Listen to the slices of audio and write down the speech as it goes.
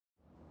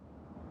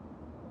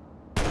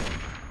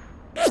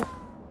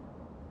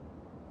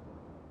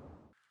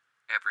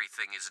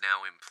Everything is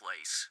now in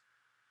place.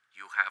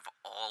 You have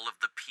all of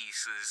the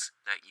pieces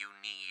that you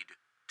need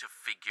to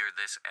figure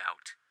this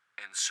out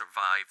and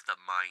survive the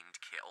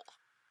mind kill.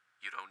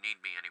 You don't need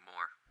me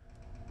anymore.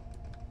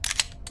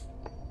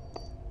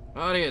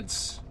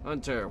 Audience,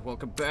 Hunter,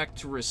 welcome back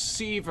to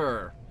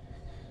Receiver.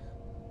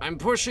 I'm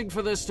pushing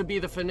for this to be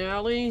the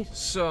finale,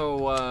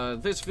 so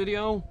this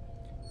video,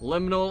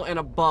 liminal and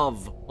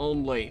above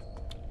only.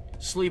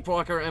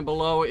 Sleepwalker and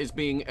below is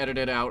being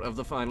edited out of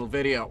the final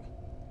video.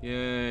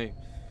 Yay.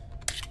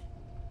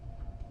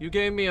 You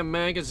gave me a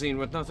magazine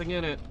with nothing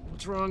in it.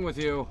 What's wrong with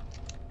you?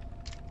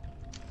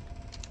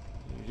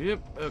 Yep,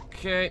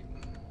 okay.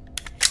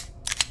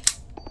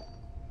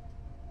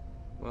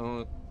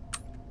 Well,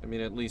 I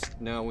mean, at least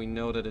now we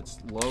know that it's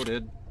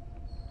loaded.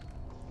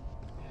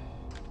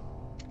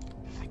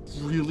 I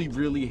really,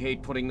 really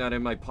hate putting that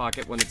in my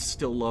pocket when it's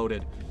still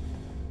loaded.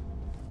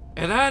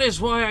 And that is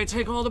why I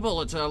take all the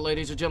bullets out,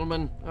 ladies and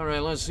gentlemen.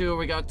 Alright, let's see what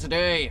we got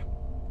today.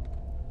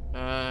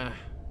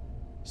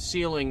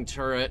 Ceiling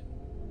turret.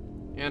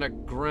 And a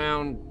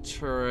ground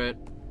turret.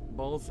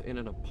 Both in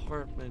an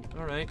apartment.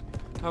 Alright.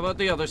 How about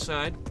the other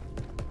side?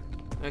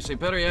 Actually,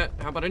 better yet,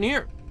 how about in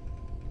here?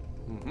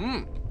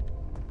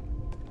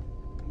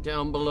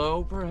 Down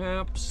below,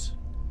 perhaps?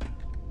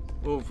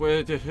 Oof,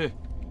 wait.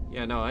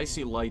 Yeah, no, I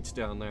see lights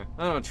down there.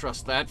 I don't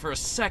trust that for a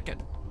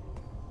second.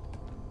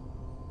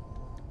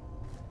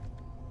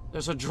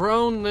 There's a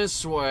drone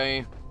this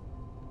way.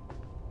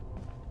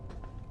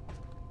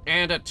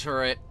 And a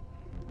turret.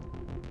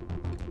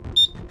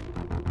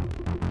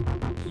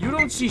 You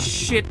don't see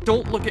shit,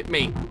 don't look at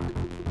me.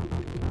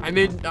 I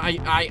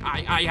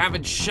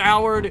haven't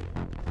showered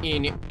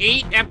in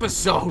 8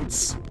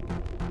 episodes.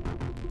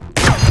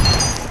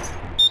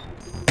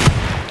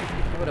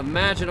 I would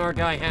imagine our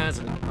guy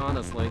hasn't,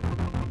 honestly.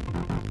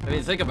 I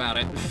mean, think about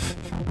it.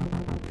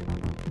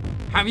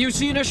 Have you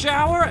seen a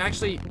shower?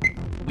 Actually,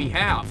 we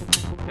have.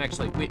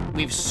 Actually,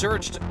 we've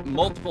searched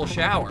multiple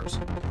showers.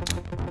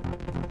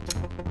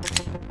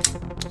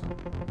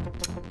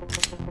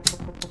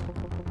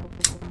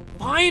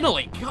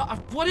 Finally!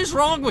 God, what is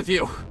wrong with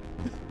you?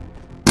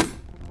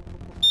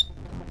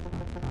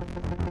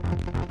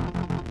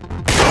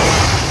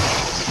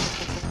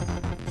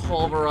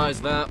 Pulverize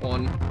that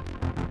one.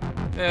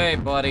 Hey,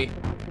 buddy.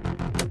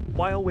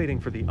 While waiting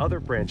for the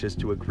other branches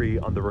to agree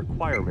on the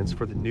requirements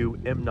for the new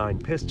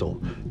M9 pistol,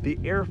 the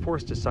Air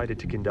Force decided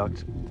to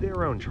conduct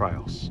their own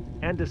trials,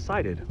 and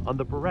decided on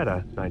the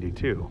Beretta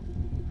 92.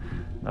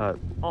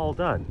 All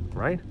done,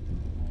 right?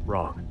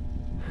 Wrong.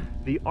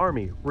 The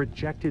Army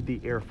rejected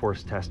the Air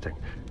Force testing,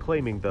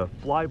 claiming the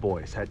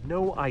flyboys had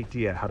no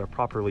idea how to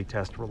properly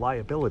test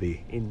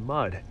reliability in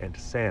mud and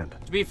sand.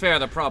 To be fair,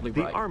 they're probably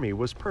right. The Army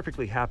was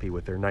perfectly happy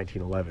with their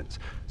 1911s,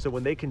 so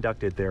when they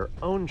conducted their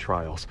own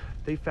trials,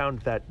 they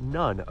found that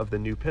none of the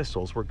new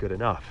pistols were good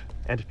enough,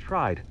 and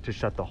tried to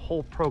shut the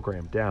whole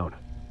program down.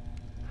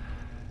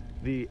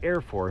 The Air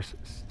Force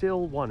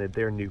still wanted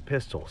their new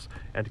pistols,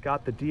 and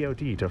got the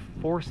DoD to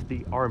force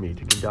the Army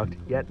to conduct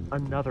yet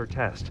another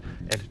test,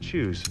 and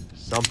choose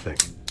something.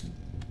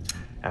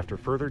 After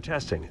further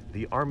testing,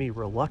 the Army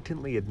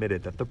reluctantly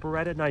admitted that the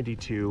Beretta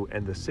 92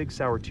 and the Sig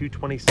Sauer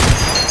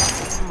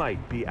 226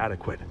 might be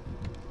adequate.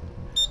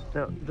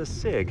 Now, the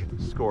SIG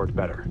scored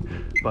better,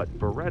 but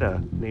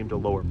Beretta named a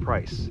lower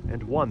price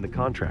and won the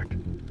contract.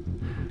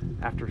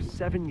 After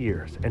 7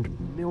 years and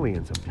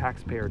millions of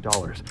taxpayer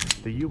dollars,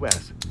 the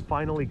U.S.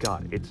 finally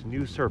got its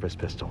new service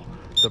pistol,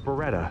 the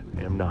Beretta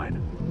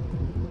M9.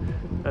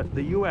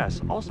 The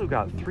U.S. also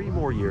got 3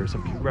 more years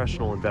of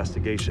congressional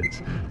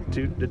investigations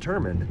to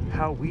determine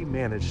how we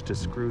managed to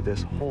screw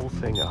this whole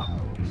thing up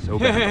so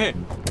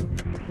badly.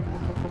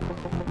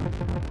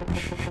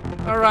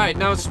 Alright,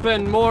 now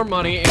spend more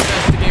money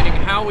investigating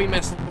how we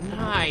messed...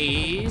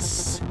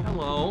 Nice.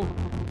 Hello.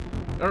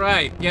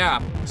 Alright,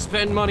 yeah.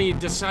 Spend money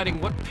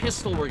deciding what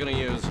pistol we're gonna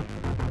use.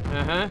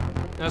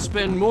 Now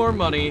spend more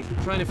money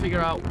trying to figure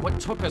out what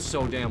took us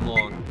so damn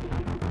long.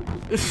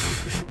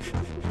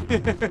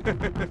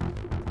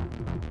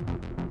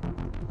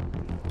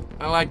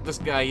 I like this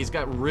guy. He's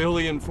got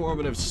really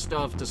informative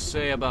stuff to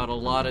say about a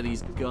lot of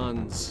these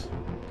guns.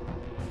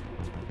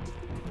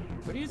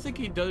 Where do you think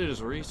he did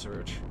his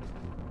research?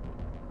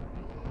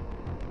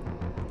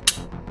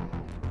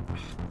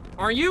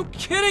 Are you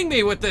kidding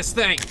me with this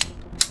thing?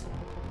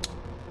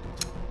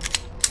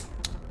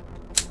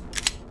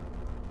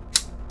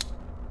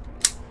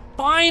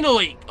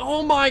 Finally!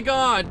 Oh my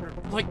god!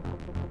 Like,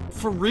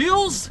 for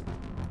reals?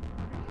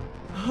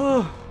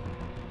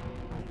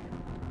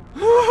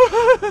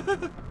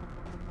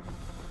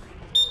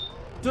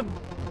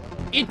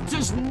 It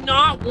does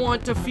not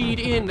want to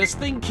feed in. This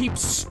thing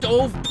keeps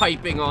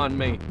stovepiping on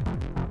me.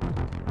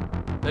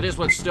 That is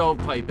what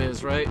stovepipe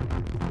is, right?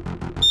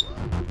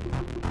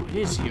 What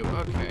is you?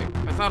 Okay.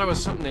 I thought it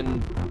was something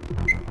in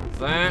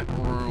that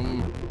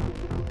room.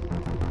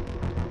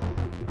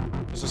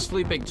 There's a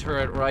sleeping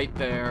turret right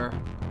there.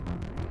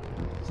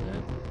 Is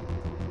that?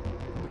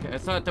 Okay,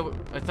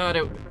 I thought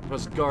it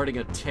was guarding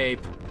a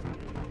tape.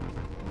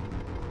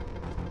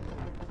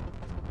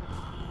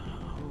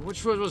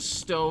 Which one was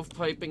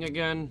stovepiping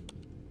again?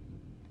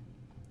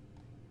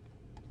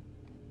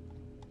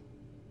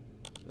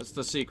 That's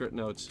the secret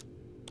notes.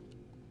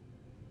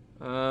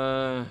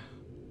 Here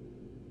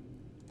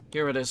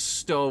it is,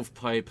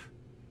 stovepipe.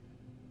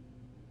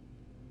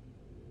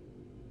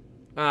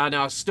 No,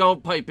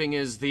 stovepiping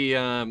is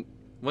the,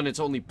 when it's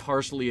only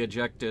partially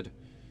ejected.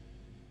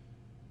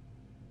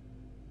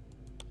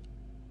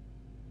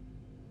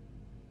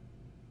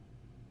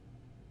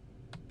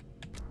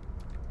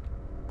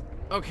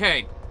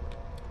 Okay.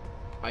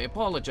 I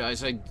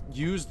apologize, I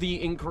used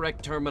the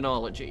incorrect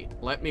terminology.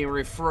 Let me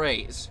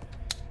rephrase.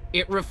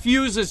 It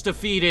refuses to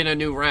feed in a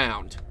new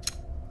round.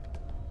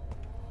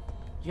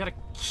 You gotta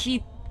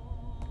keep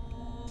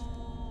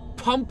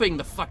pumping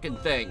the fucking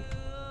thing.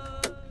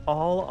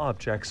 All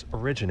objects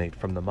originate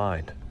from the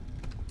mind.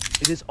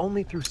 It is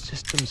only through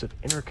systems of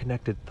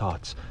interconnected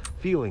thoughts,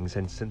 feelings,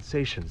 and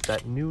sensations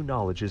that new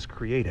knowledge is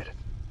created.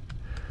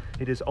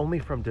 It is only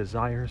from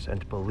desires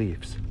and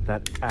beliefs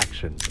that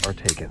actions are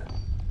taken.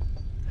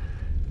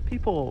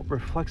 People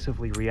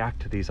reflexively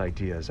react to these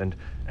ideas and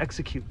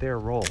execute their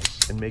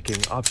roles in making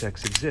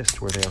objects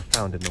exist where they are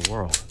found in the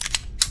world.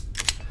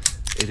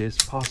 It is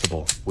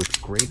possible,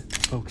 with great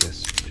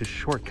focus, to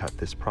shortcut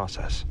this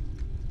process.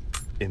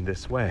 In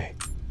this way,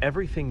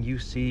 everything you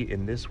see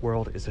in this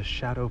world is a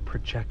shadow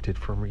projected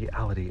from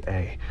reality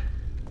A,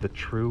 the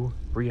true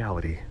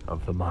reality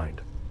of the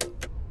mind.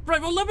 Right,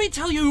 well, let me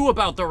tell you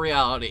about the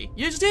reality.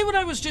 You see what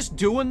I was just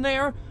doing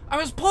there? I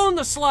was pulling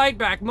the slide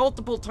back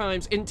multiple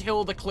times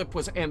until the clip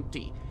was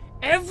empty.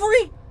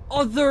 Every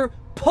other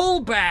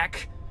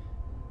pullback,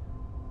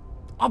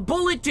 a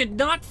bullet did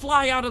not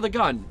fly out of the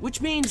gun,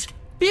 which means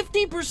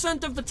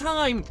 50% of the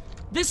time,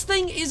 this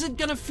thing isn't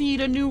gonna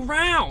feed a new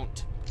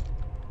round.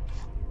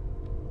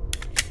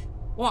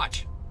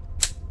 Watch.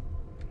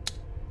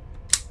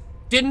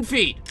 Didn't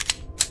feed.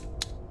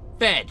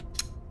 Fed.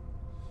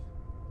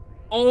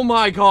 Oh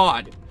my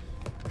god.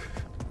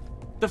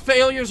 The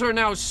failures are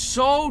now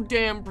so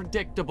damn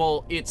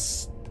predictable,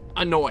 it's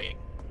annoying.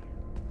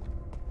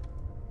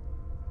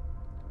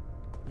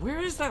 Where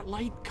is that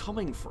light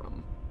coming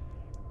from?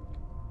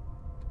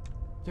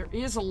 There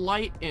is a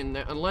light in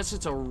there, unless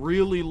it's a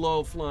really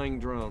low flying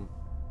drone.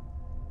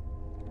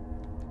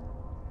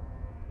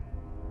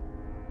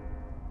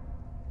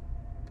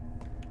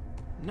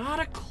 Not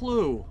a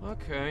clue.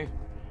 Okay.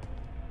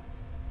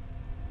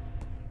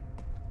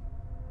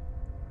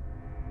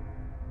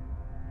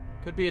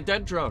 Could be a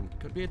dead drone.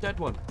 Could be a dead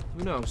one.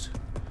 Who knows?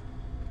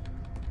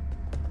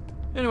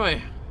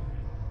 Anyway,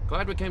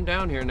 glad we came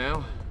down here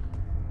now.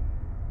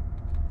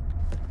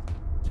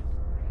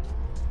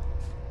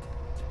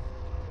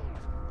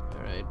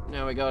 Alright,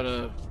 now we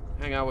gotta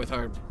hang out with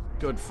our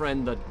good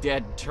friend, the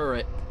dead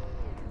turret.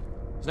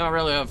 He's not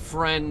really a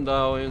friend,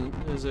 though,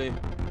 is he?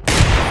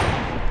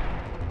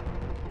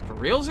 For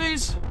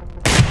realsies?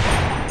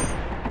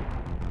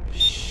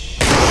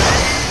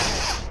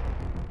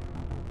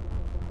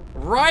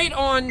 Right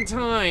on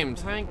time.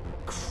 Thank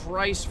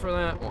Christ for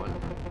that one.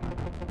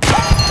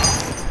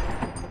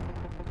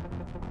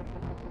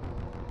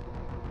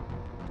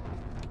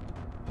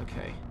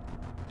 Okay.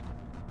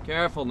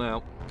 Careful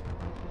now.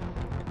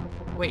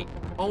 Wait.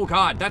 Oh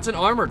god, that's an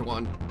armored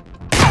one.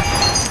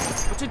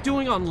 What's it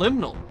doing on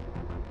Liminal?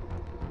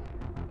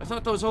 I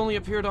thought those only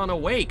appeared on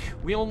Awake.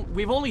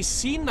 We've only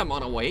seen them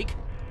on Awake.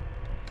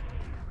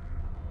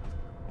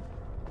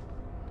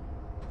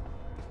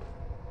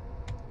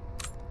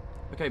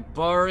 Okay,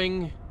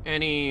 barring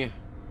any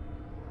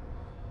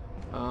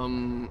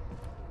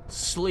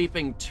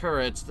sleeping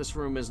turrets, this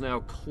room is now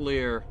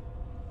clear.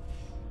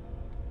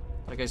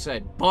 Like I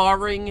said,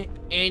 barring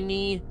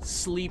any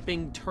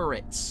sleeping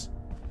turrets.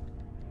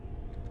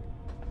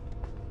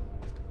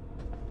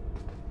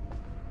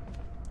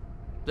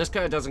 This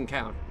guy doesn't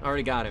count. I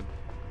already got him.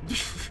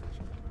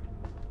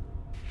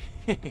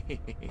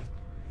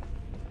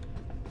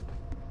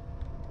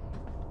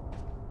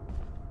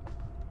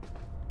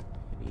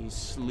 Any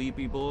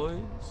sleepy boys?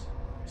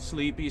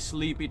 Sleepy,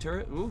 sleepy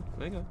turret? Ooh,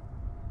 hang on.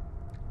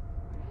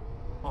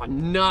 Oh,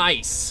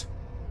 nice!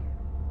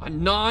 A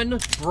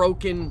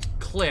non-broken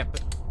clip.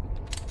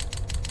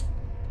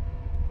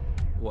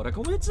 What a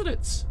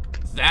coincidence.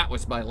 That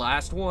was my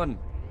last one.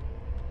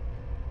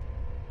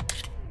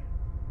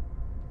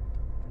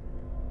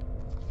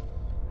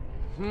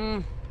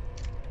 Hmm.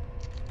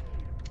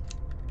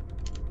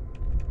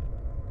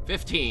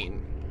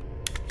 15.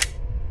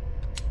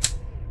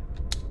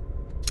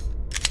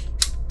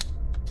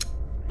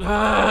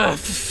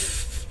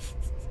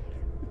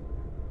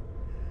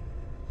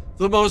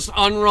 The most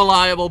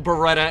unreliable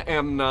Beretta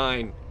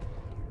M9.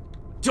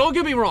 Don't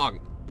get me wrong,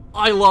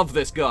 I love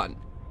this gun.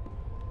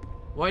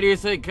 Why do you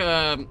think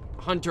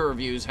Hunter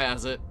Reviews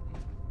has it?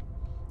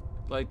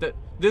 Like that.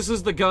 This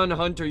is the gun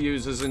Hunter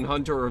uses in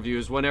Hunter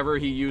Reviews whenever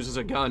he uses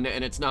a gun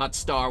and it's not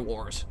Star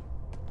Wars.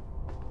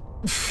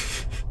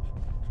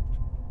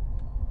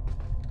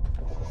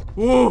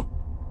 Ooh!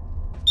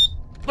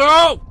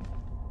 No!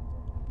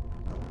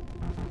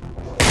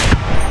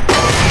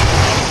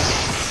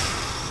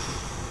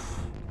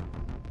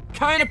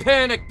 kind of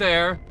panicked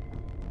there.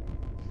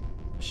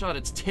 I shot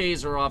its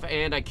taser off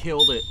and I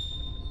killed it.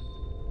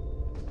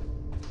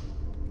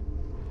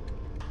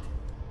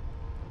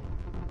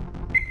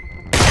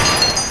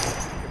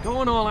 They're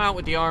going all out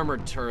with the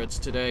armored turrets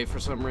today for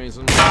some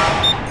reason.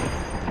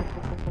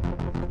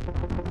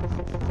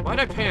 Why'd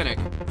I panic?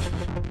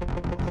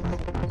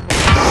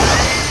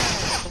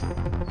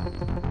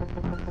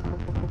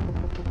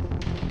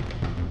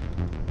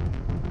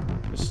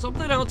 There's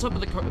something else up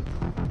in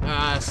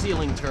the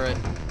ceiling turret.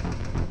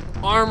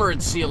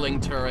 Armored ceiling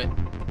turret.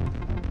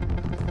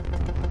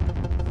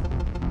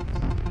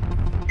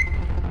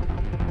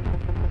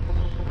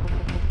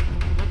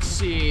 Let's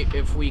see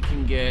if we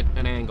can get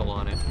an angle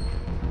on it.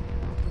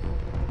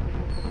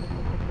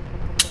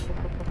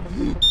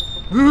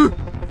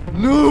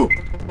 No!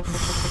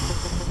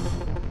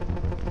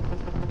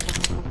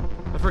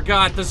 I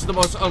forgot this is the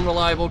most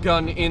unreliable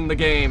gun in the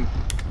game.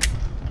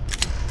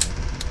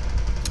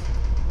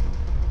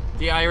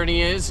 The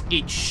irony is,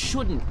 it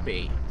shouldn't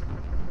be.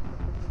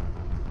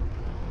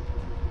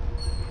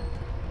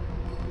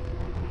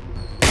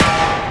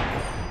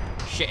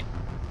 Shit.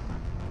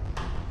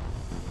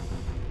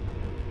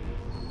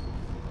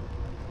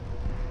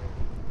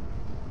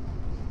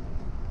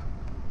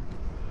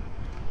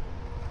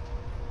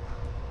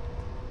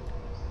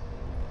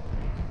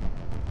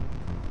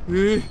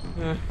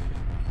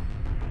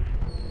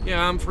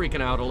 Yeah, I'm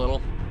freaking out a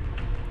little.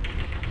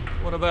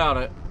 What about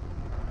it?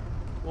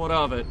 What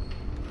of it?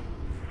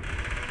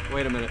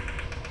 Wait a minute.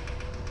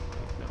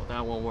 No,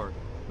 that won't work.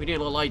 We need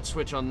a light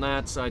switch on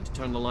that side to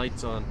turn the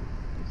lights on.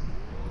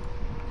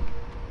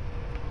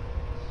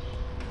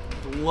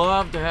 I'd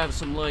love to have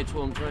some lights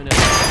while I'm trying to...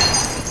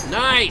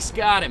 Nice!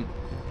 Got him!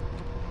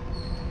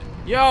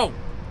 Yo!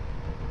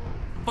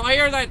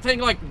 Fire that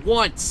thing like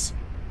once!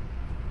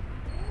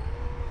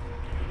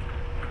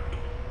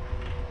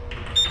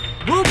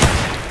 Whoop!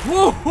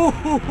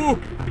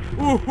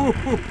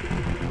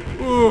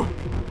 Whoa!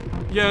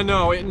 Yeah,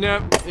 no,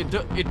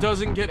 it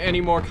doesn't get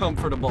any more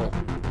comfortable.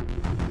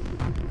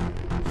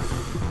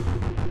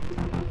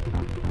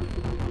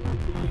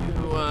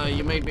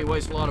 You made me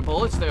waste a lot of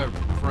bullets there,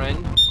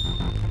 friend.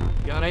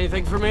 Got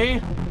anything for me?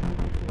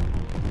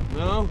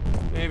 No?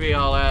 Maybe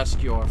I'll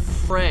ask your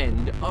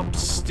friend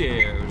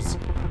upstairs.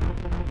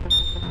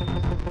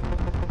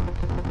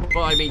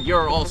 Well, I mean,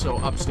 you're also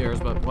upstairs,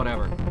 but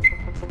whatever.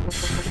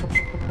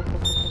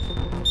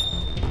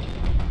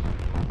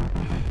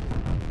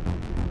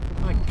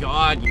 My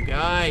God, you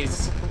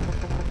guys.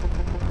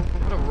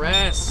 What a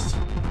rest.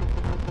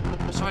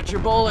 I shot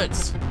your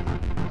bullets.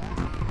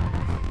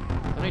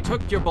 And I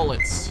took your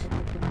bullets.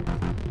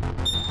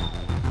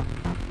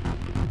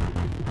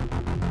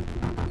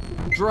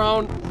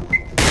 Drone.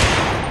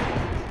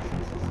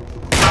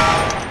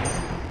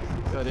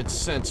 Good, its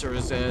sensor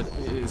is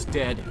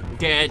dead.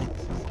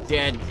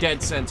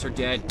 Dead sensor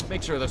dead.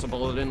 Make sure there's a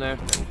bullet in there.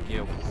 Thank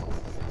you.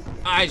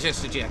 I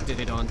just ejected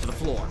it onto the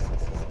floor.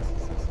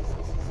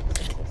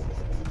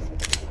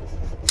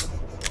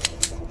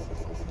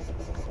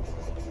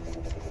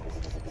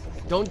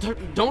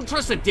 Don't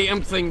trust a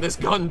damn thing this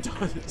gun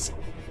does.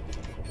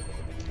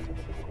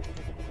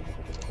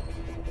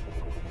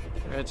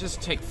 Alright,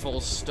 just take full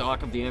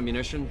stock of the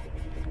ammunition.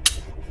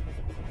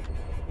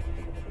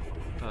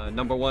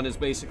 Number one is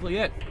basically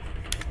it.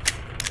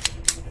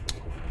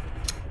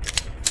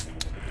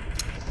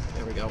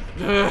 There we go.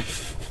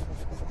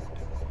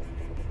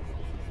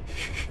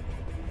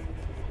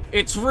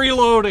 It's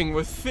reloading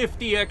with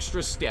 50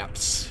 extra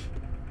steps.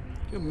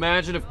 Can you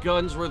imagine if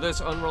guns were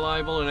this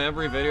unreliable in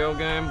every video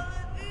game?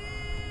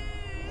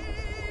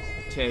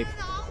 Tape.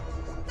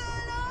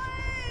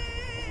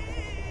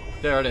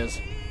 There it is.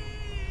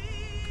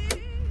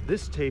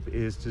 This tape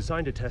is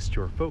designed to test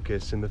your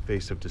focus in the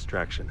face of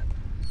distraction.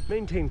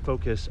 Maintain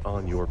focus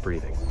on your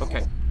breathing.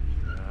 Okay.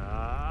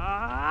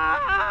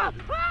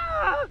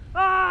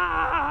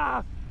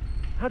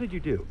 How did you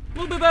do? A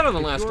little bit better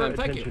than last time,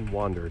 thank you. If your attention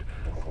wandered,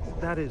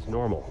 that is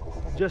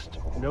normal. Just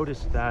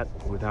notice that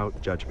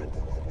without judgment.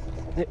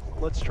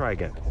 Let's try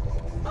again.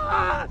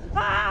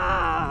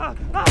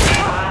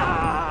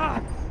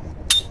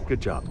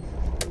 Good job.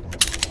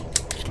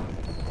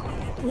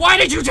 Why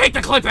did you take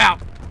the clip out?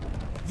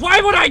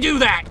 Why would I do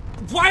that?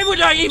 Why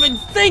would I even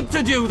think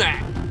to do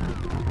that?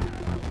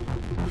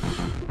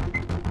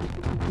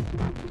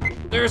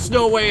 There's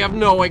no way of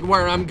knowing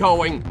where I'm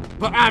going,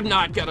 but I'm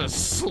not gonna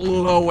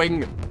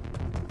slowing.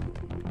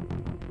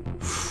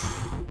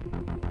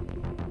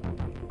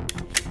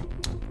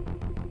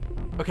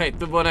 Okay,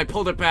 when I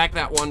pulled it back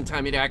that one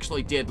time, it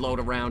actually did load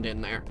around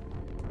in there.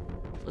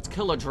 Let's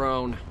kill a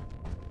drone.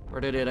 Where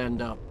did it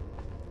end up?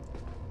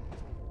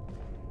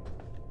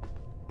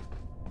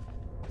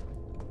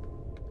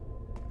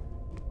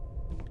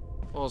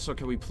 Also,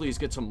 can we please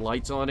get some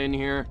lights on in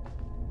here?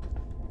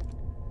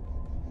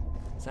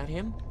 Is that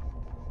him?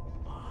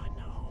 Oh,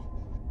 no.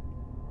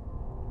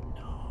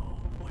 No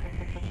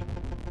way.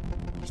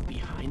 He's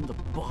behind the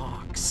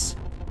box.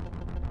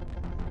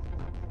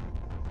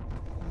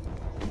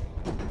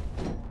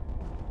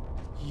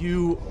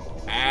 You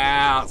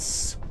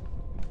ass.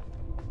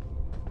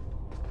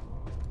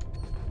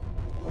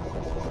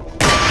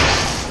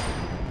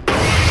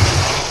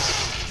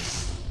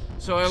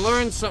 So I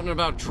learned something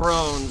about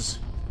drones.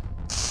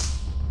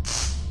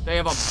 They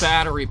have a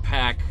battery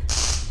pack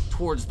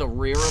towards the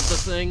rear of the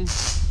thing.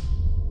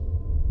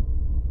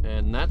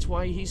 And that's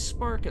why he's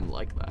sparking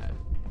like that.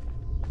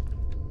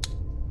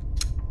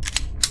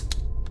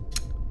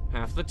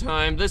 Half the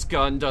time, this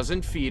gun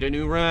doesn't feed a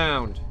new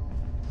round.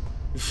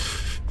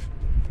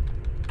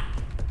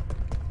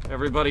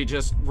 Everybody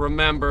just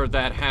remember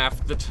that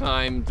half the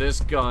time, this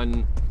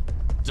gun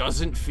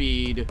doesn't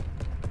feed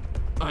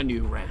a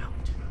new round.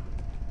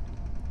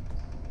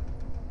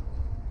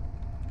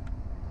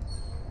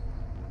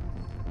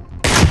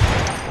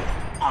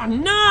 Oh,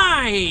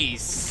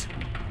 nice!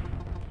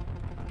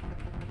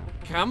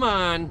 Come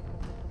on.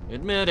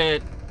 Admit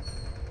it.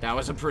 That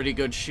was a pretty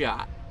good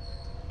shot.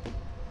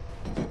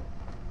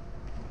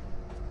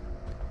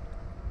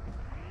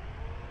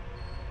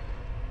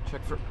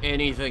 Check for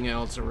anything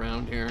else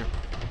around here.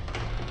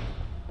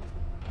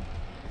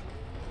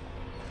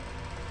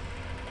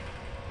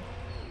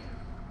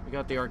 We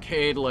got the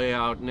arcade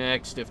layout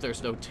next if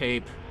there's no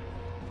tape.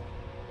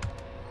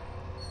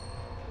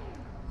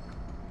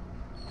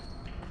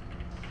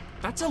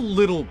 That's a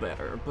little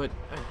better, but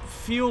I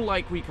feel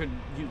like we could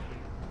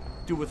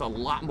do with a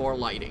lot more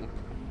lighting.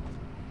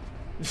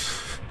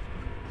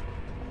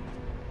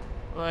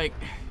 Like,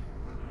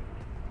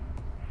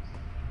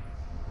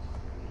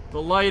 the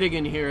lighting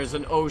in here is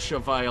an OSHA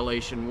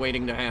violation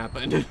waiting to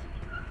happen.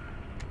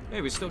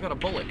 Hey, we still got a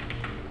bullet.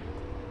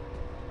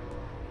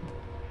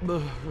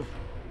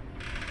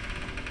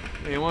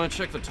 Hey, you want to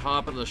check the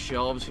top of the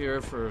shelves here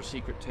for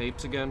secret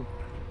tapes again?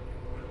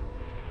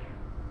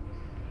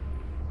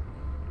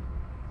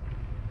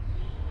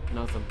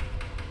 Nothing.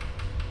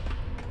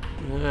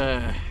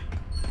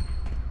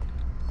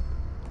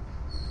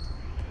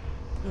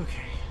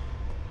 Okay.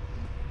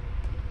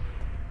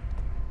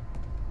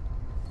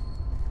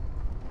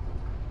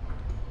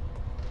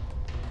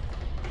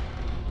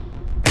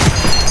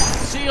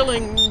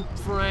 Ceiling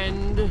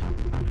friend.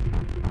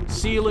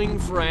 Ceiling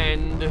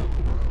friend.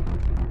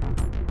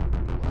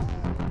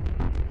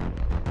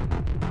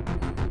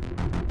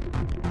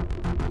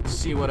 Let's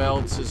see what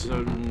else is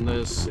in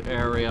this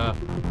area.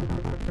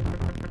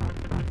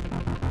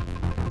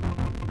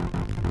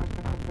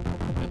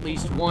 At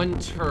least one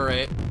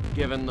turret,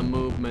 given the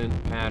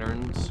movement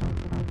patterns.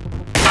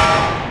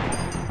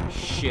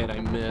 Shit, I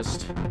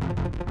missed.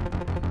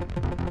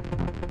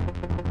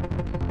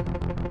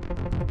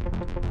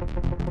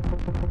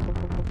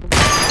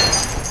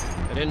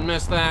 I didn't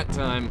miss that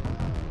time.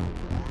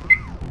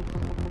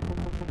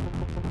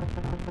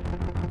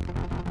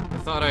 I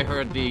thought I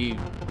heard the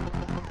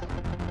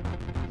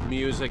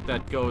music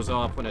that goes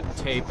off when a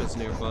tape is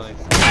nearby.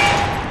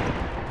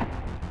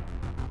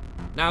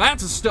 Now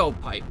that's a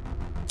stovepipe.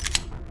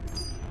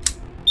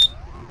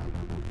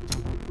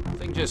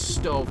 Thing just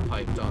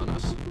stovepiped on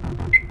us.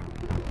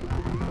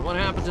 What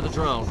happened to the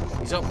drone?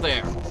 He's up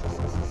there.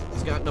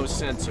 He's got no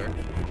sensor.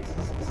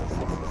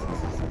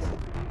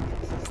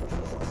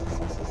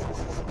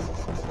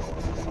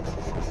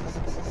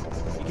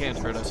 He can't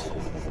hurt us.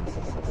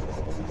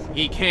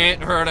 He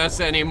can't hurt us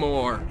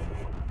anymore.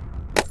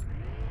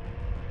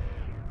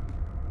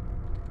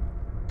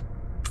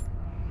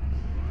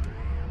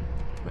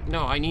 But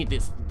no, I need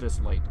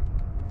this light.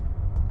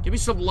 Give me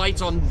some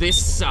lights on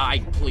this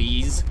side,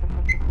 please.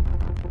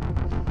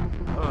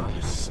 Oh,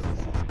 this is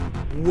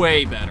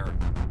way better.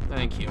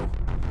 Thank you.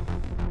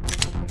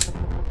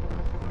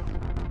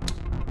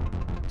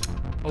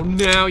 Oh,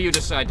 now you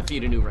decide to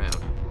feed a new round.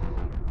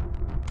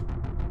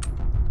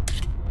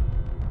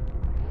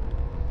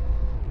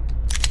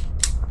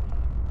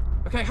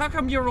 Okay, how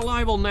come you're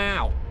reliable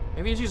now?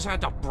 Maybe you just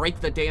had to break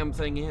the damn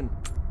thing in.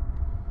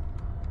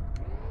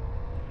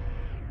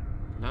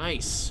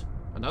 Nice.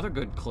 Another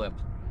good clip.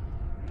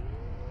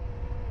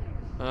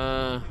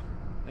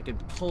 I could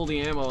pull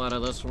the ammo out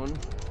of this one.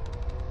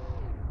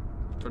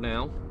 For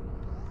now.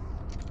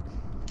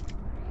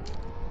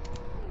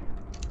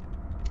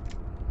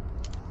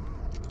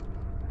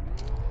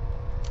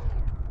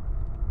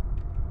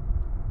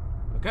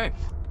 Okay.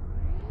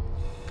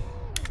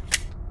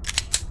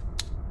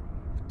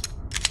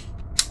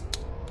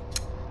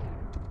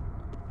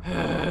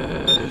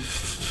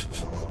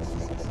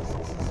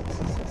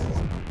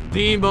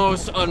 The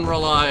most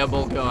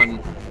unreliable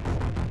gun.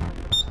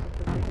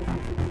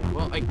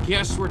 Well, I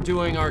guess we're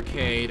doing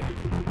arcade.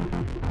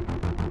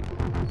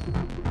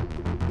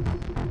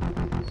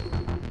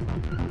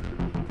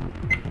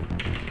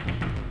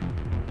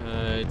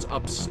 It's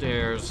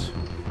upstairs.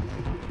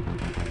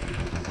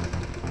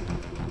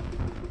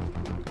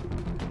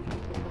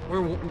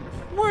 We're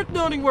worth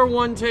noting we're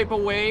one tape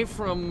away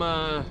from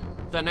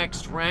the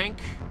next rank.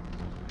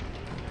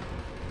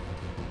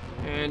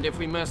 And if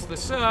we mess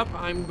this up,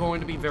 I'm going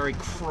to be very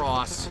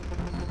cross.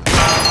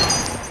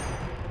 I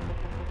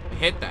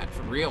hit that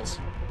for reals.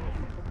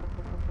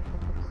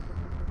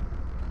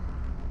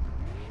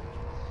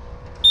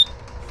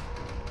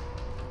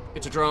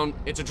 It's a drone.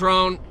 It's a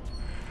drone.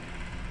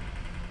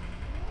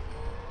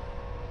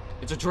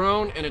 It's a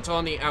drone, and it's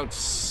on the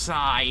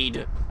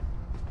outside.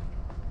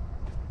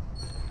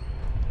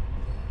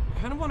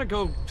 kind of want to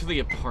go to the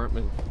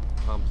apartment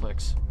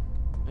complex.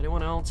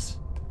 Anyone else?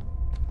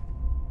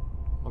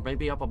 Or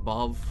maybe up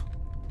above?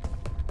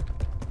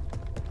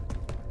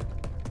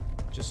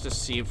 Just to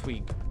see if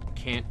we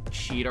can't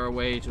cheat our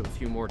way to a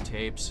few more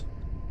tapes.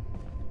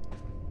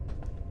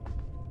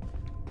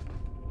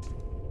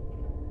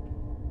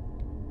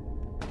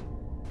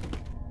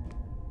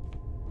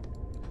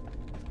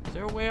 Is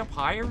there a way up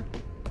higher?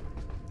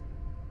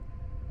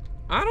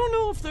 I don't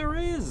know if there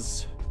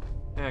is,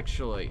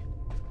 actually.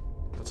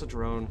 That's a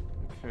drone.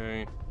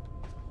 Okay.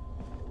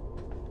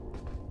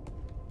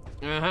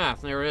 Aha,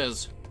 there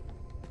is.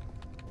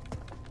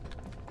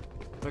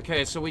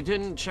 Okay, so we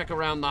didn't check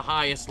around the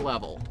highest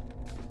level.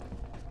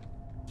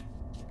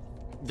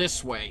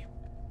 This way.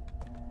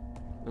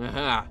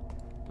 Aha.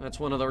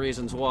 That's one of the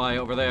reasons why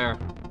over there.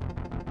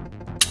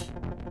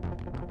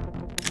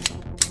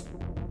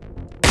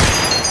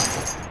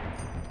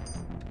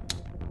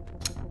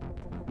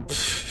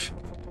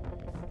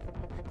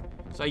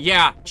 So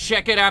yeah,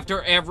 check it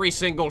after every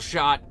single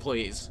shot,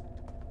 please.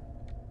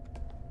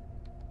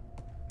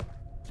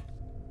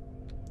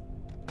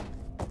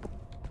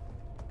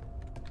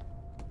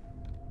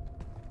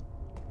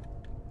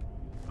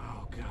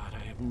 Oh god, I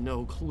have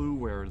no clue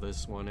where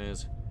this one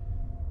is.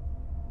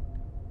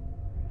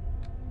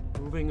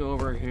 Moving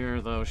over here,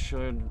 though,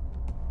 should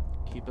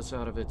keep us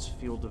out of its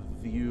field of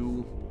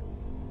view.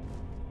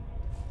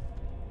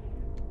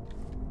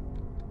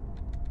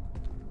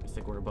 I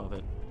think we're above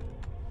it.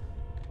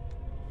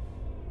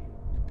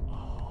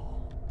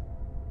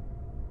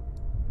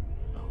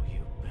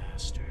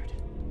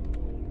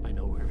 I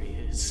know where he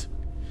is.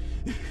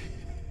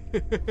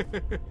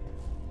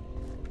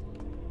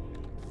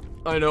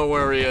 I know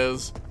where he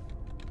is.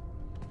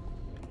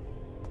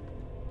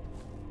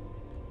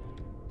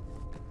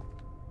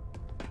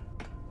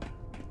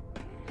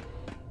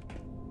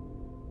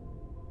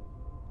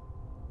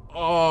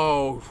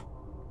 Oh.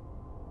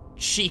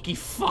 Cheeky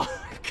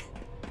fuck.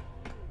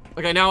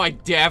 Okay, now I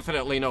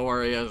definitely know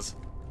where he is.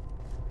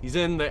 He's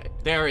in the...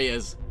 There he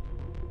is.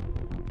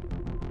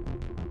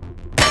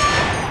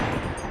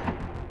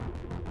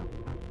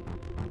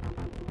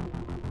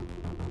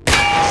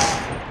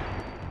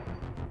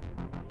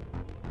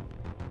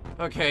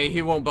 Okay,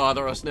 he won't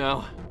bother us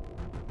now.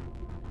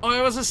 Oh,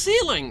 it was a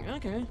ceiling!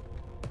 Okay.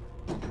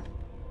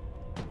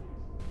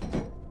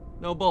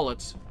 No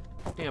bullets.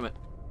 Damn it.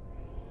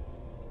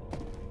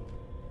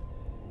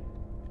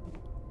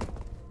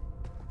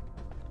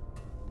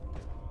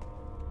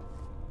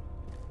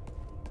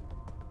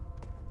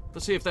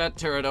 Let's see if that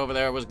turret over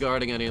there was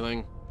guarding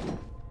anything.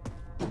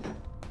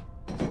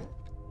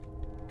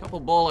 Couple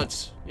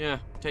bullets. Yeah,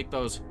 take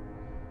those.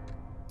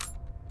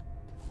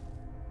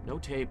 No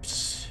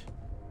tapes.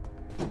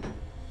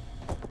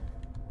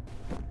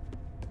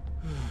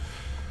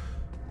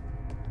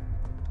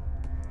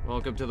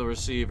 Welcome to the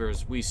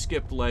receivers. We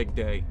skip leg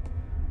day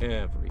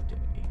every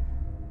day.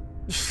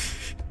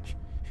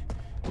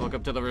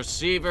 Welcome to the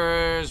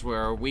receivers,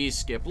 where we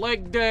skip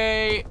leg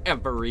day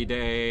every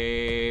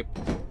day. I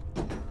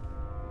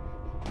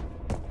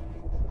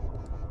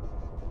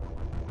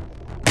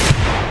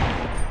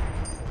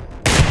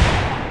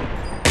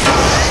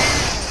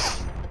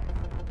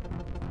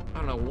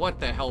don't know what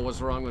the hell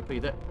was wrong with me.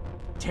 That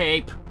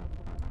tape.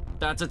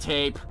 That's a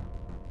tape.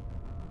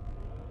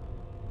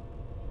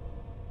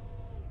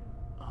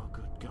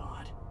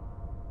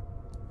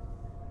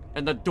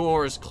 And the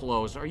door is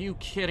closed. Are you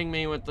kidding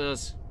me with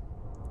this?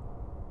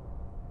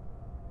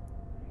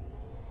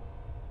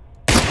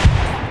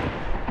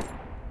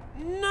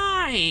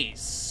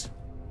 Nice!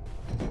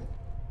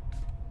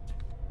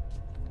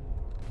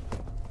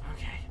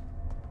 Okay.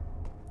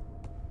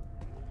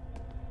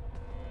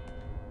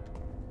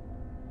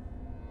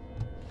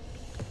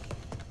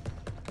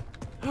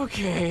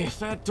 Okay,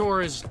 that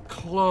door is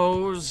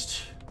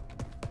closed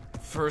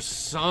for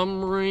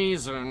some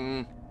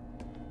reason.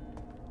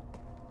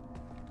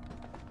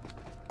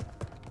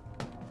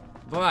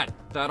 But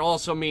that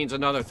also means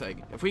another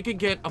thing. If we could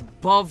get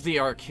above the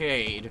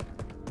arcade...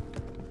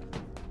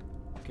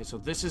 Okay, so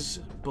this is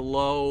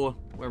below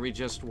where we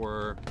just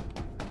were.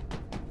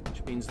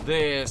 Which means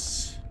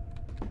this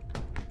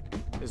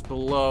is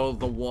below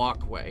the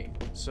walkway.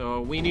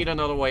 So we need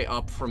another way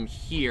up from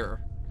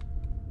here.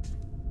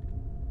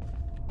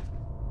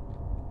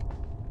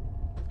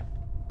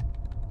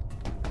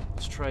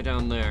 Let's try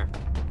down there.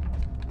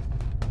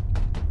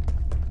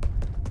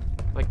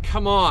 Like,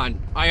 come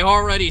on. I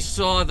already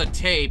saw the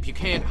tape. You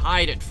can't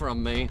hide it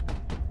from me.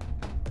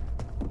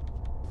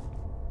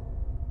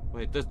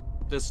 Wait,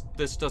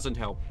 this doesn't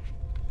help.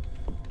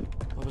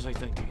 What was I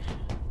thinking?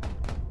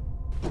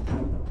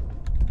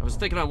 I was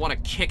thinking I want to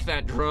kick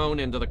that drone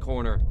into the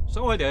corner.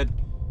 So I did.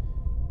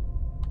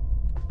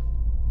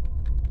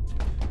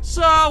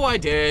 So I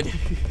did.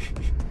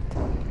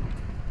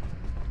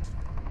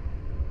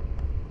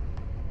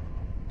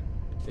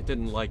 It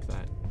didn't like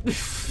that.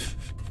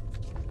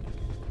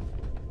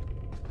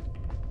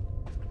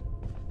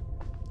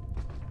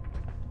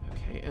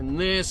 And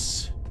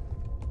this,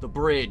 the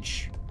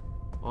bridge.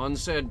 On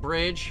said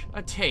bridge,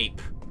 a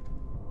tape.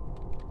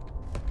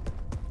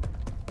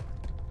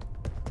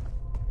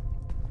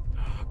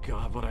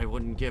 what I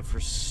wouldn't give for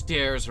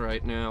stairs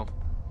right now.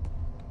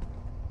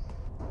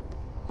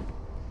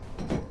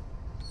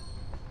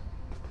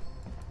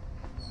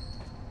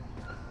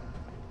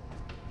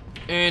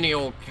 Any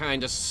old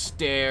kind of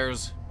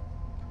stairs.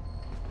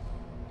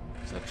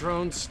 Is that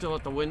drone still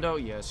at the window?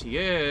 Yes, he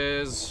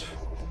is.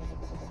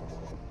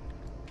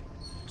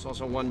 There's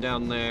also one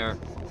down there.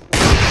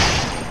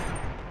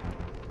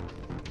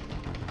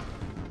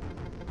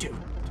 Dude,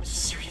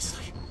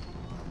 seriously.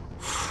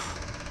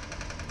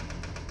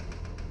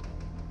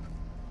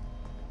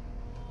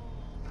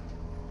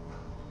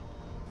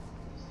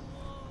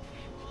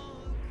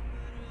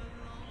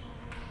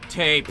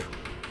 Tape.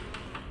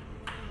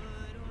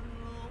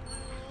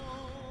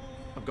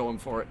 I'm going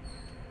for it.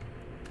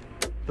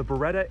 The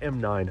Beretta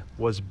M9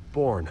 was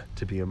born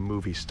to be a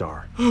movie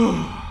star.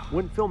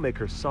 When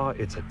filmmakers saw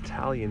its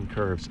Italian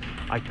curves,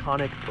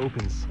 iconic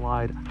open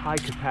slide, high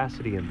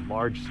capacity, and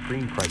large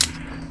screen presence,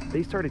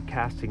 they started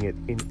casting it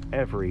in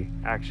every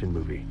action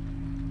movie.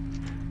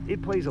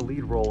 It plays a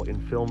lead role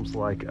in films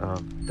like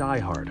Die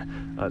Hard,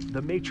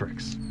 The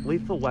Matrix,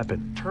 Lethal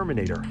Weapon,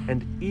 Terminator,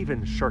 and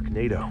even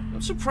Sharknado.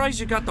 I'm surprised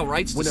you got the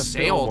rights When to a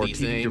say film all or these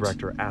TV names.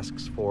 director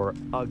asks for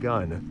a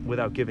gun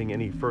without giving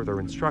any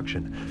further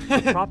instruction,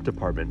 the prop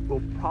department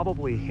will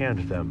probably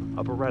hand them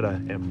a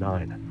Beretta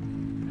M9.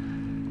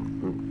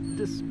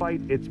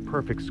 Despite its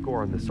perfect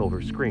score on the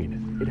silver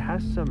screen, it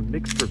has some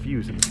mixed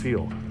reviews in the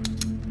field.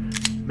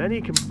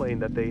 Many complain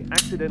that they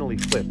accidentally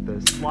flip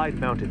the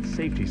slide-mounted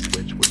safety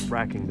switch when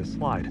racking the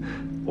slide,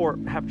 or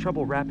have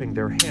trouble wrapping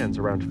their hands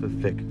around the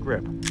thick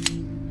grip.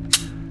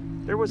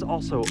 There was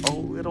also a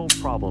little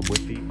problem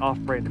with the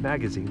off-brand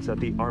magazines that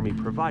the Army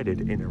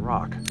provided in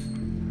Iraq.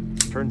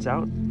 Turns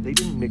out, they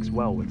didn't mix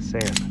well with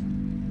sand.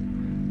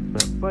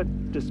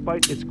 But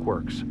despite its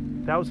quirks,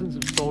 thousands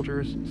of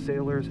soldiers,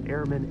 sailors,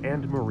 airmen,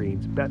 and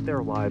Marines bet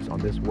their lives on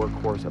this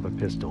workhorse of a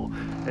pistol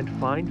and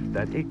find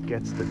that it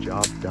gets the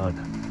job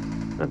done.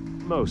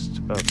 Most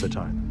of the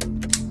time.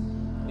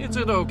 It's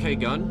an okay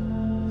gun.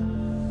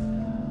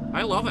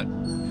 I love it.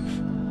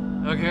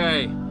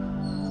 Okay.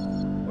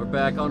 We're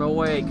back on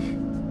Awake.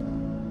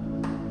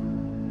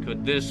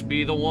 Could this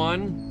be the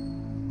one?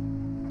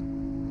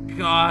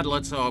 God,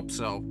 let's hope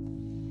so.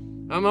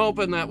 I'm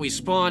hoping that we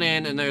spawn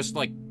in and there's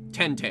like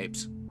 10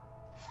 tapes.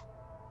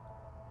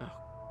 Oh,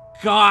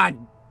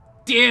 God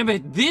damn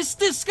it, this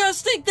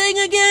disgusting thing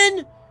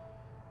again?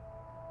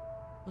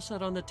 What's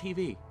that on the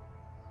TV?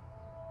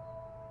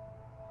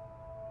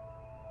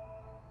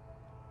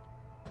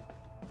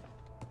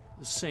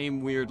 The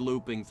same weird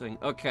looping thing.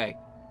 Okay.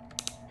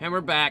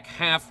 Hammer back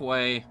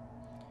halfway.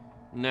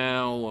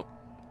 Now,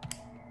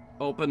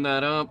 open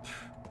that up.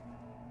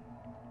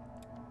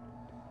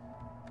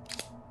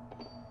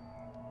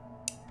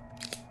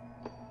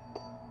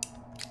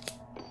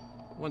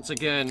 Once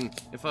again,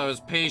 if I was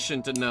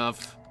patient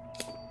enough,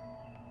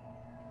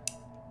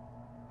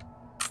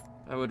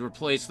 I would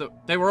replace the...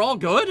 They were all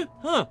good?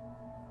 Huh.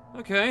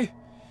 Okay.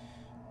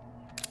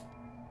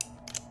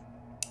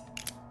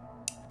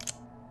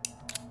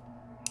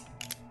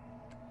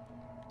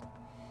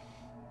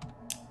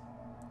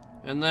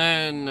 And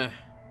then,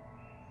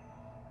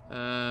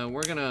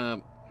 we're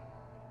gonna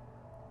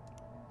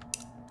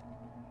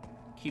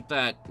keep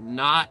that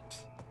not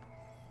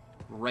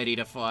ready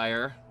to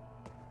fire.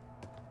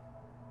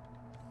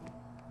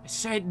 I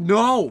said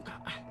no!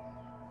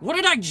 What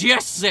did I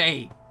just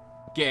say,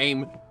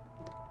 game?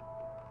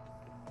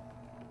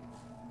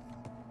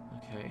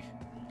 Okay.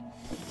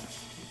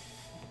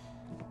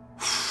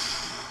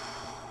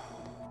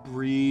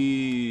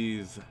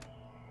 Breathe.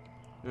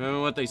 You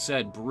know what they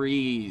said,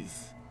 breathe.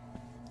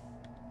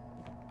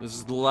 This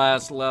is the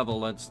last level.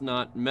 Let's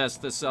not mess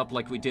this up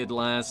like we did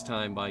last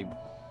time by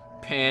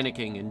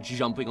panicking and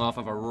jumping off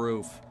of a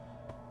roof.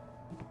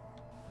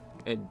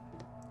 And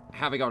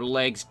having our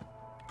legs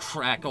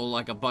crackle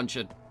like a bunch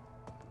of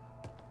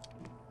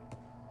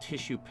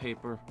tissue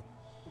paper.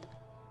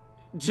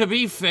 To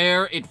be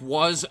fair, it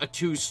was a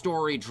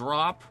 2-story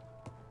drop.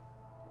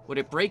 Would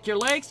it break your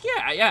legs?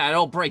 Yeah,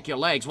 it'll break your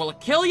legs. Will it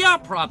kill you?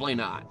 Probably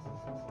not.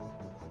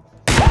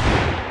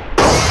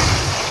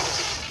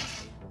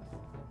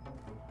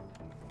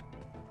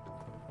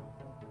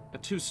 A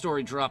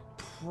 2-story drop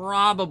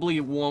probably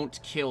won't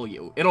kill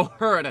you. It'll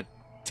hurt a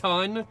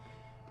ton.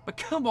 But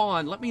come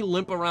on, let me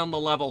limp around the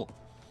level.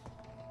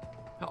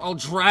 I'll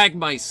drag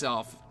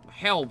myself.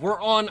 Hell, we're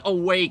on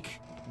Awake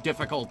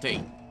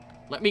difficulty.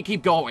 Let me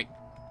keep going.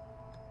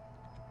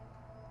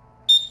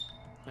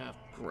 Oh,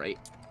 great.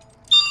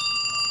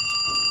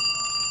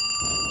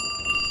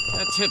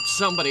 That tipped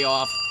somebody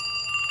off.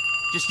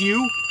 Just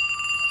you?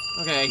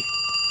 Okay.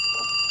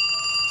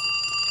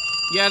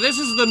 Yeah, this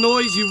is the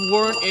noise you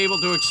weren't able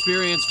to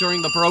experience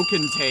during the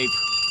broken tape.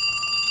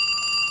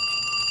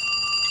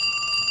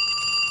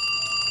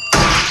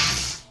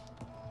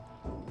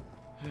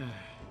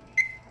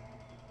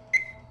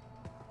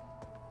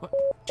 What?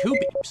 2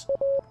 beeps?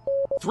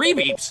 3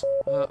 beeps?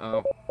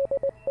 Uh-oh.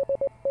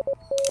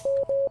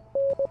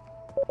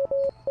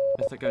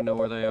 I think I know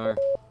where they are.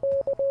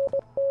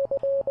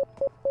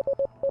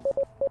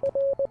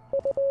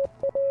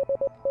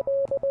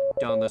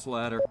 down this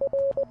ladder.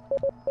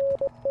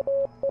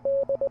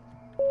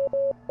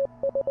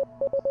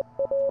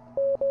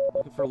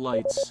 Looking for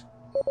lights.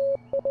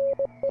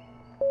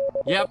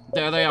 Yep,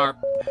 there they are.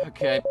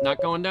 Okay,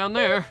 not going down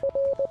there.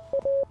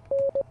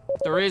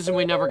 The reason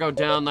we never go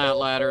down that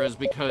ladder is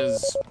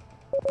because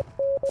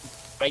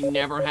I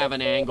never have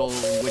an angle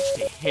in which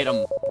to hit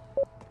them.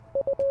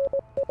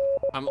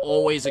 I'm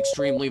always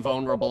extremely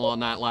vulnerable on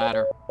that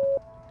ladder.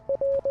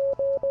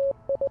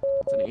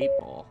 It's an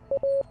 8-ball.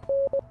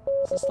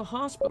 Is this the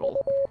hospital?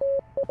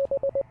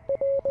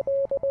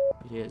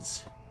 It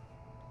is.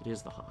 It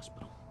is the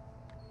hospital.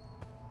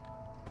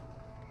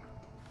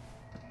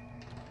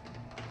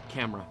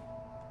 Camera.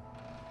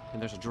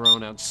 And there's a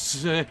drone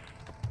outside.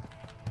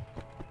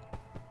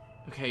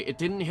 Okay, it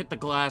didn't hit the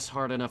glass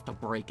hard enough to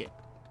break it.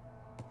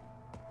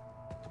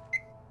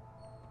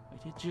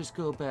 I did just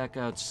go back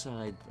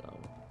outside, though.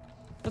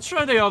 Let's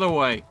try the other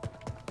way.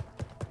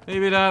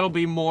 Maybe that'll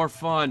be more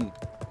fun.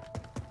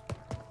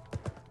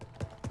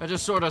 I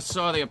just sort of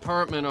saw the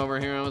apartment over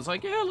here and I was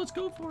like, yeah, let's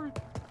go for it.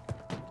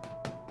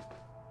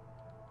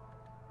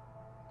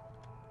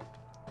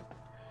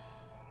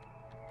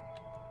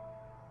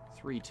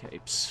 Three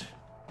tapes.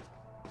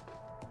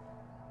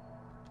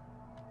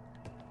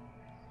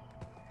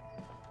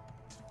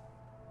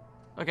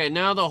 Okay,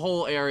 now the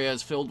whole area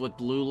is filled with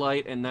blue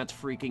light, and that's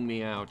freaking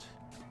me out.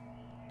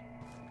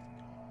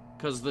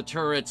 Because the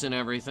turrets and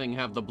everything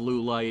have the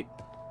blue light.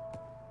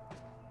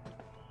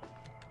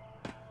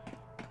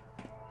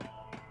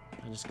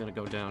 I'm just gonna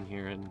go down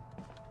here and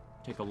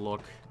take a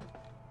look.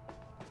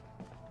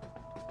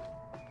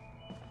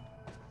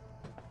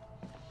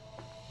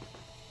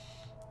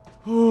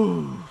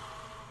 Whew.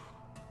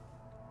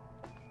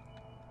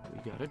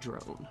 We got a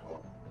drone.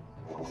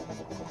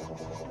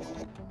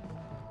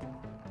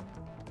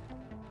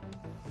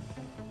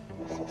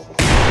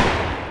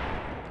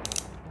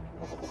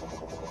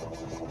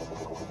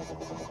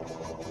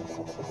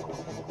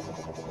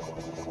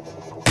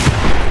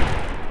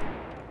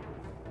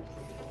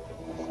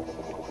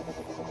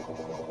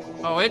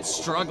 Oh, it's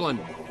struggling.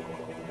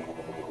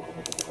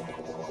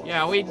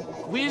 Yeah, we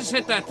just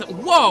hit that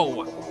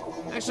whoa!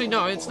 Actually,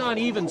 no, it's not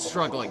even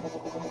struggling.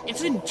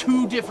 It's in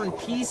two different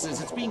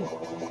pieces. It's being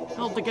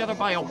held together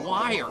by a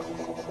wire.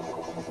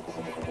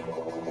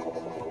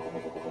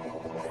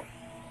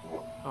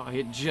 Oh,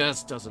 it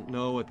just doesn't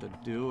know what to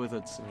do with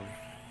itself.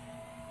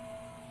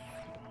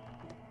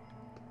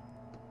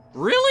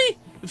 Really?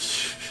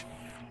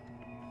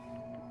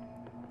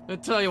 I'll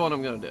tell you what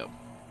I'm gonna do.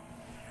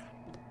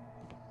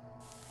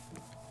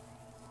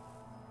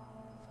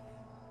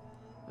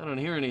 I don't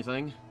hear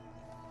anything.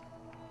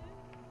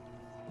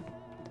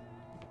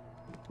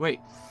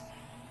 Wait.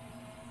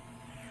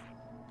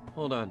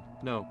 Hold on.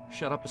 No,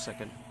 shut up a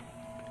second.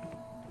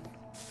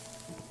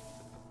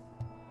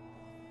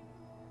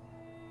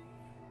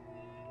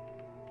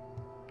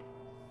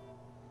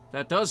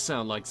 That does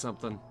sound like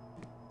something.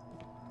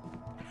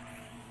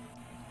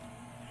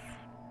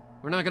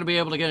 We're not gonna be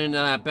able to get into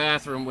that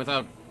bathroom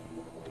without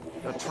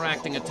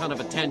attracting a ton of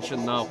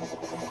attention, though.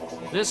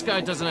 This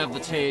guy doesn't have the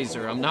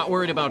taser. I'm not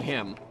worried about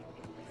him.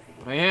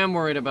 What I am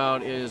worried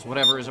about is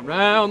whatever is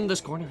around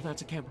this corner.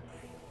 That's a camera.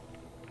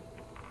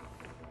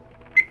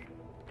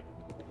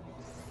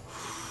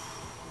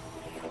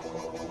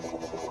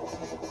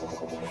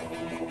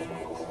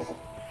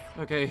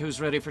 Okay, who's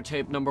ready for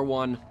tape number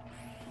 1?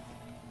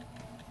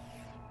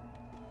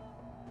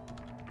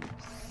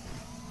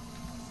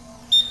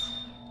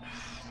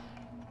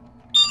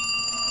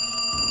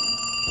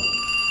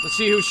 Let's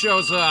see who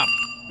shows up.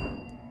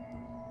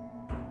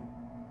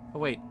 Oh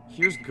wait,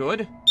 here's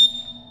good?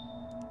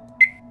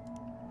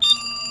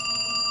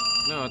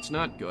 No, it's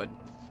not good.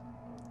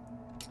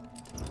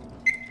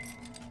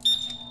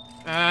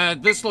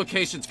 This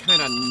location's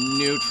kind of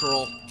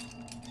neutral.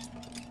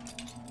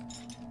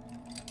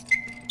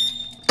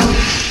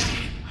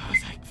 Oh,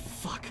 thank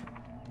fuck.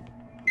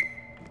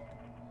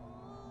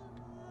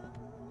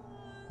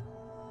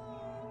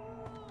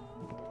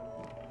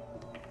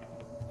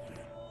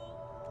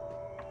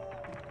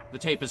 The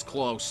tape is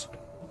close.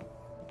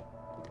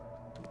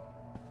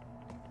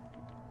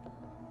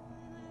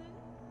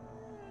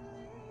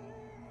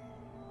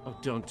 Oh,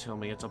 don't tell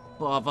me it's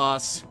above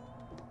us.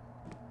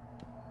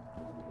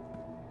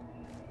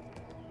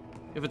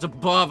 If it's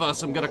above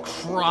us, I'm gonna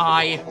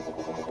cry.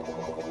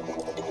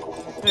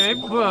 Hey,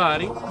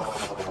 buddy.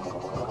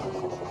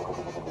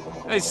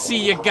 I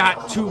see you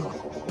got 2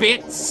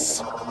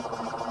 bits.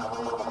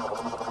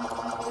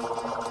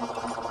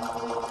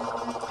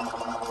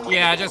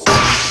 Yeah, just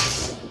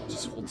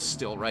hold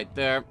still right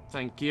there.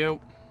 Thank you.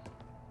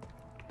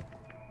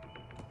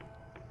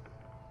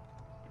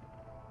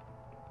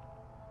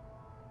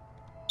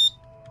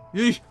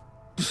 Yeesh.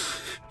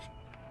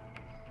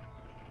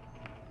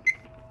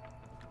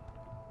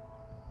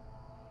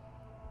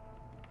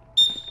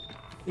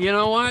 You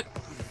know what?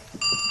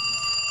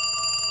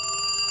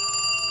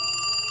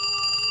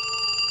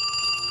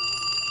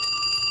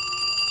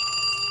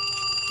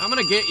 I'm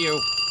gonna get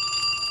you.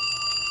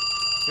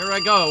 Here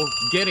I go,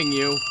 getting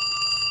you.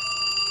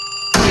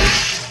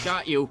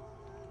 Got you.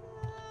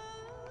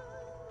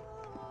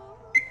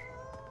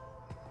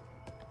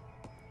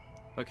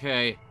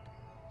 Okay.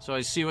 So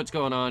I see what's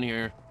going on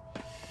here.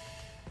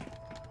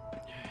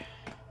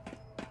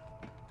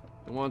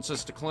 It wants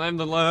us to climb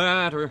the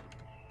ladder.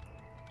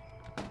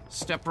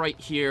 Step right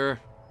here.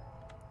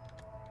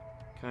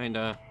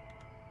 Kinda.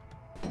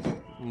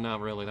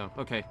 Not really, though.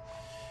 Okay.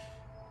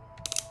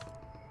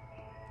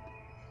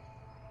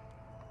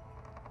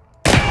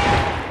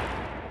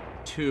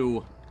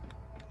 Two.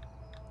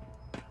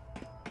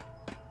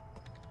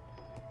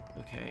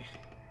 Okay.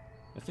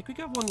 I think we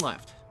got one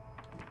left.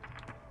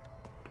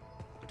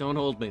 Don't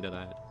hold me to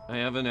that. I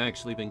haven't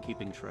actually been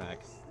keeping track.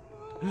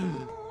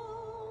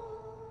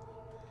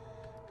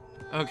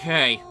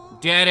 Okay.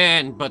 Dead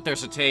end, but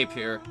there's a tape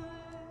here.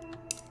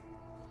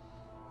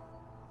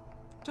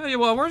 Tell you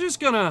what, we're just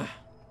gonna...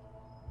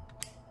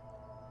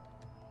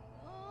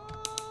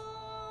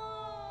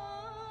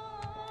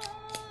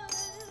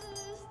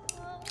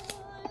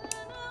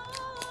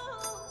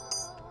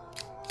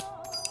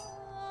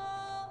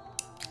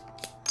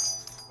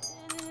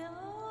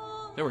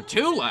 There were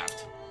two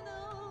left.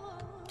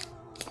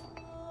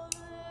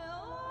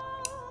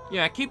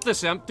 Yeah, keep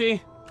this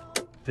empty.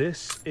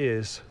 This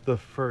is the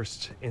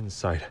first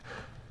insight.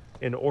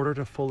 In order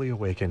to fully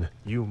awaken,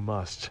 you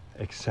must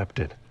accept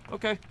it.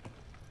 Okay.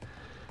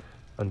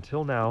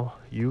 Until now,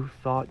 you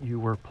thought you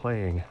were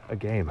playing a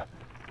game,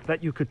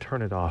 that you could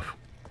turn it off.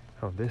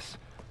 Oh, this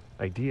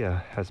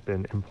idea has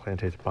been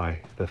implanted by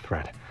the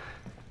threat.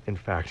 In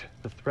fact,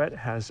 the threat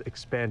has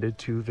expanded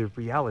to the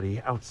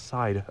reality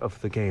outside of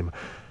the game.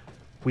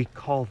 We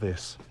call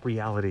this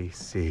Reality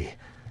C.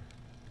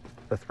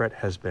 The threat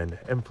has been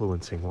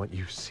influencing what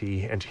you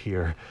see and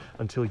hear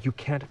until you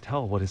can't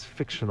tell what is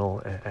fictional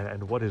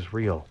and what is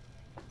real.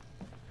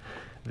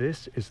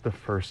 This is the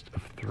first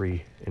of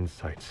 3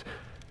 insights.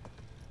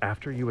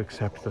 After you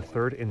accept the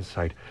third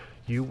insight,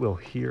 you will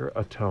hear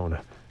a tone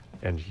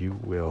and you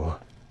will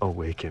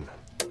awaken.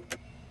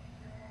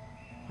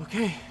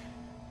 Okay.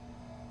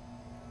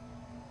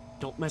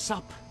 Don't mess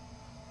up.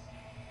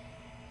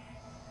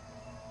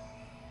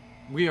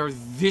 We are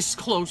this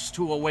close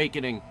to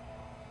awakening.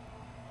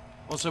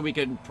 Also, we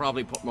could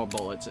probably put more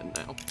bullets in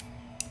now.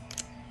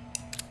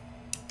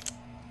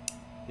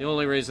 The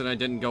only reason I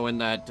didn't go in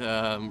that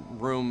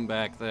room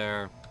back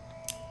there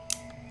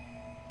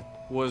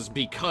was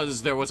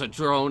because there was a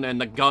drone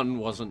and the gun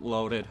wasn't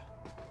loaded.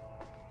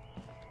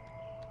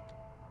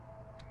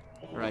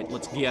 Alright,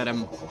 let's get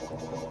him.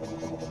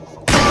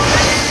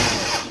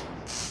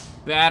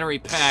 Battery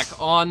pack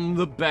on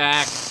the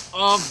back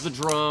of the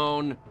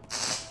drone.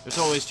 There's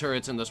always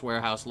turrets in this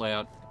warehouse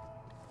layout.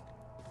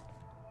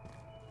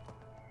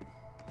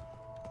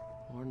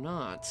 Or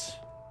not.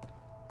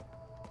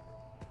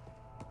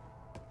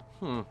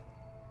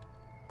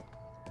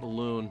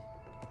 Balloon.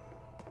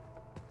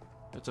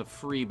 That's a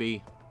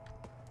freebie.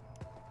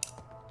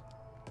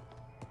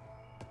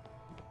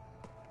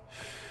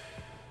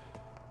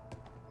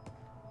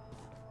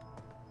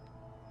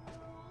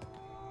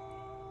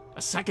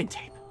 A second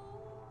tape.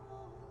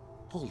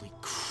 Holy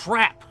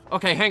crap.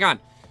 Okay, hang on.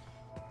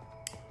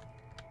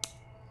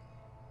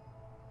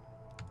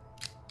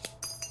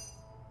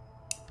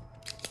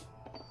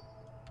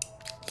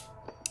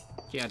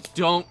 Yeah,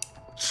 don't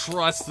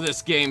trust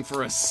this game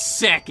for a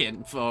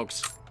second,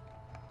 folks.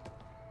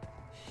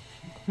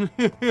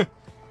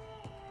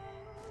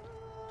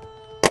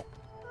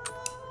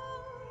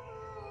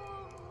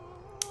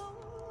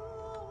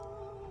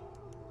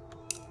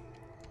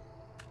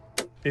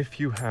 If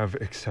you have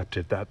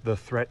accepted that the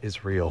threat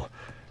is real,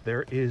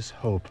 there is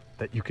hope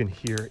that you can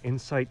hear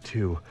Insight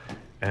 2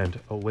 and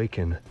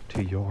awaken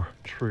to your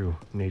true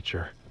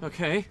nature.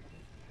 Okay.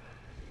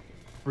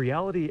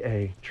 Reality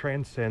A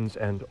transcends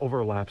and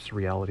overlaps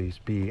realities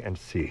B and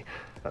C.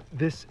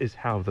 This is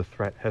how the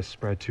threat has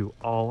spread to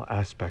all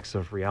aspects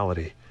of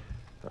reality.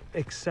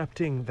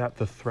 Accepting that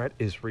the threat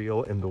is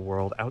real in the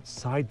world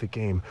outside the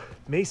game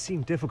may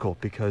seem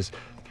difficult because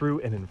through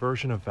an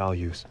inversion of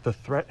values, the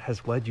threat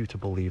has led you to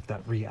believe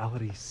that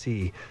reality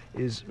C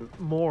is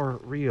more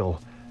real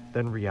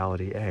than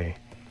reality A.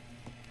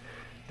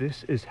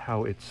 This is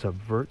how it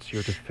subverts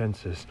your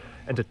defenses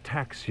and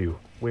attacks you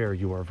where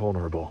you are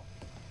vulnerable.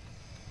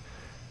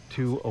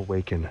 To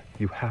awaken,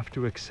 you have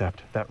to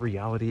accept that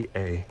reality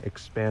A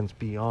expands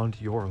beyond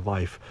your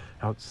life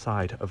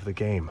outside of the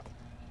game.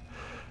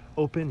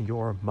 Open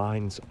your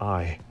mind's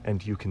eye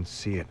and you can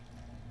see it.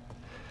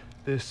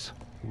 This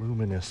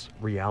luminous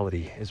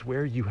reality is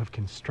where you have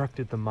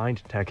constructed the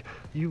mind tech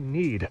you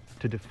need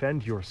to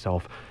defend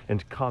yourself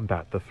and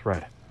combat the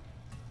threat.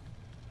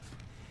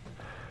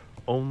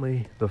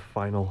 Only the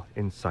final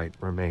insight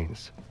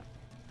remains.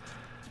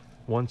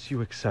 Once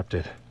you accept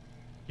it,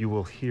 you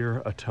will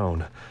hear a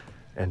tone,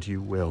 and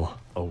you will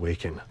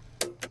awaken.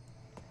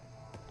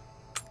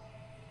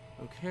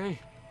 Okay.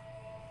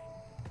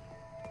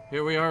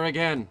 Here we are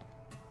again.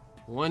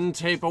 One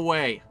tape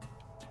away.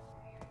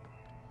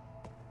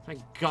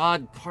 Thank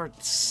God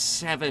part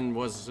 7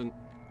 wasn't...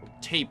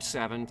 Tape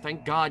 7.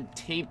 Thank God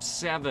tape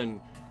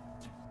 7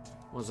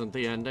 wasn't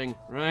the ending,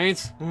 right?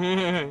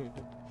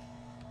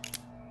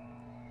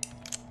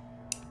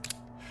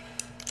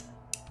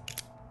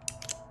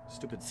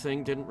 Stupid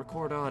thing didn't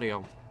record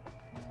audio.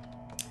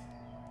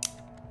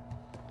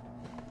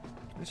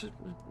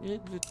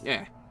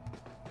 Yeah.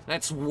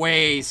 That's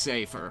way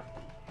safer.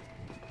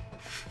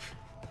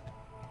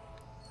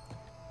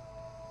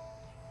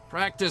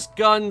 Practice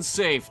gun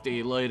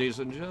safety, ladies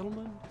and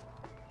gentlemen.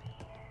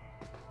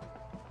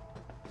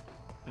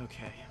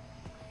 Okay.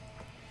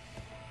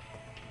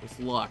 With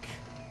luck,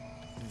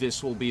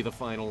 this will be the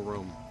final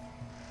room.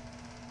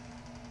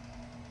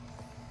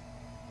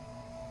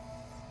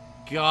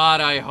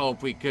 God, I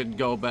hope we could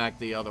go back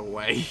the other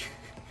way.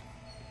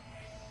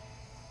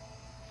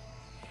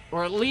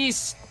 Or at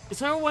least, is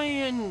there a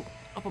way in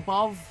up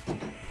above?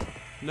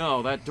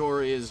 No, that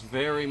door is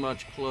very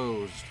much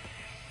closed.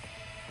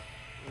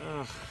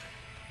 Ugh.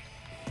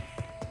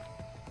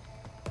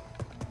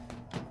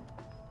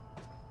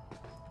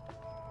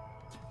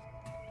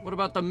 What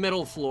about the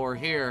middle floor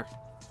here?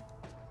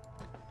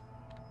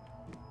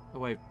 Oh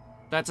wait,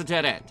 that's a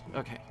dead end.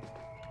 Okay.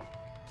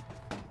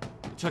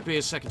 It took me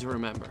a second to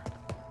remember.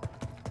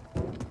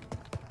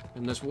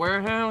 And this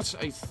warehouse,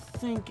 I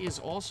think, is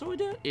also a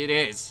dead... It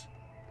is.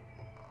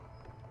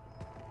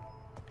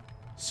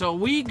 So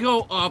we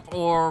go up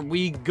or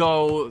we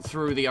go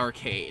through the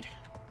arcade.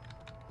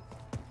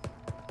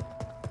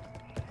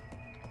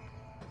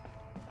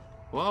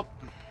 Well...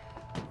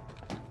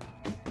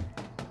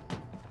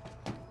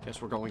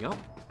 Guess we're going up.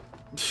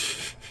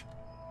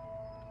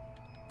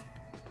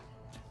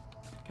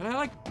 Can I,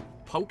 like,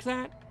 poke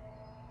that?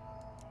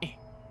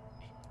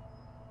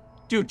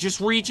 Dude,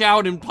 just reach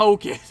out and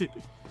poke it.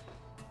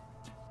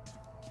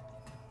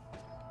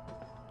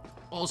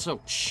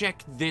 Also,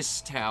 check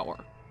this tower.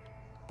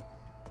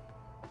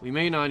 We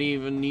may not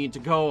even need to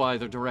go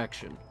either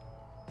direction.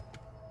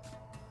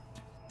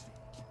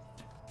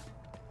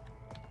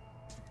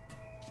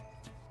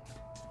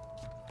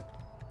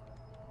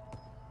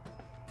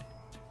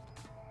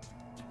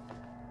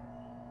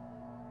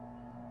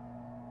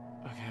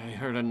 Okay, I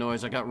heard a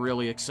noise. I got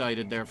really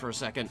excited there for a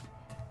second.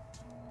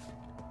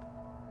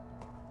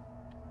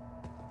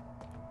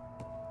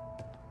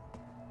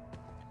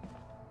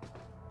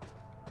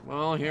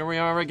 Well, here we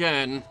are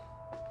again.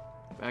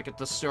 Back at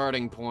the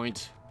starting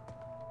point.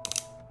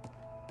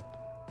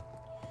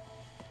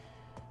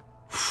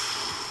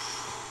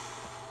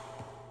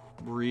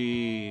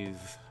 Breathe.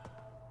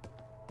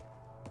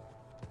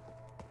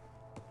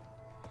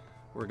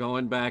 We're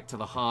going back to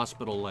the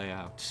hospital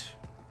layout.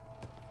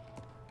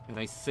 And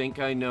I think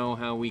I know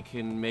how we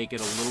can make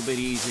it a little bit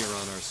easier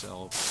on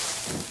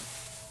ourselves.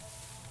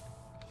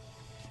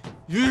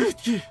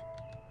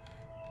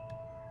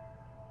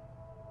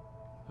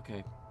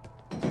 Okay.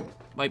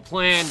 My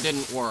plan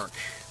didn't work.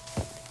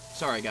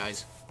 Sorry,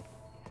 guys.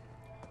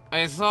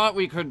 I thought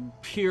we could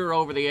peer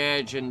over the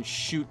edge and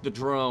shoot the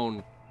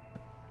drone.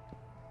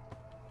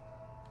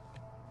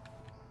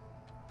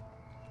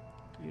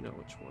 You know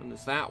which one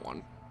is that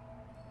one.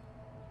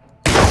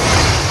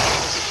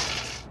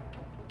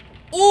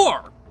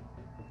 Or,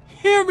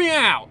 hear me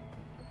out.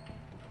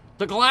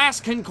 The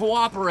glass can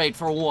cooperate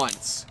for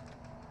once.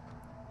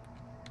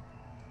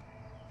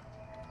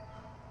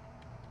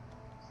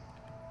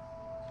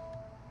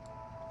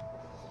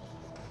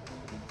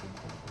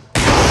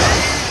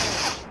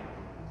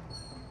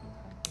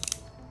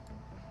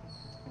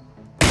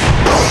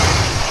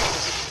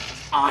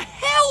 Ah,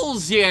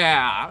 hells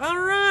yeah! All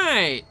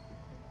right.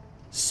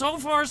 So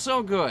far,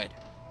 so good.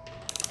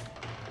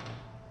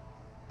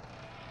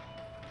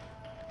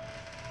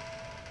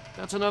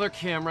 That's another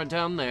camera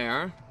down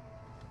there.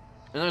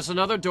 And there's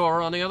another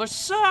door on the other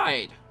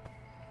side.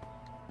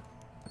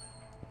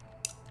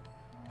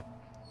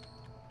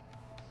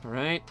 All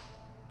right.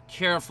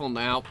 Careful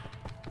now.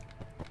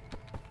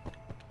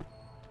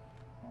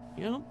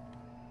 You know,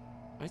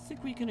 I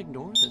think we can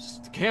ignore this.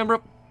 The camera...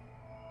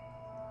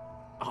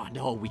 Oh,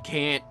 no, we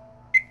can't.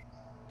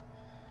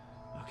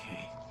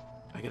 Okay.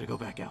 I gotta go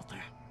back out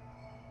there.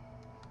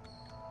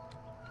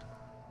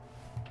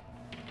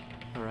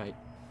 Alright.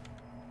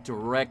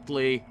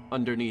 Directly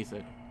underneath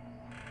it.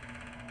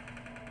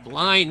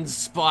 Blind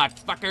spot,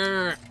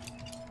 fucker!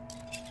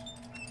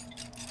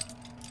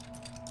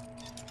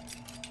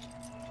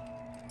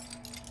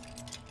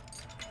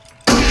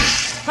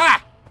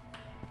 Ha!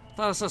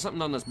 Thought I saw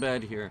something on this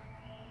bed here.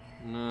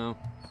 No.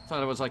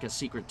 Thought it was like a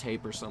secret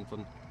tape or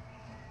something.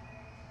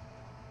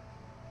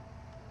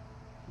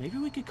 Maybe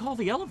we could call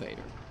the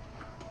elevator.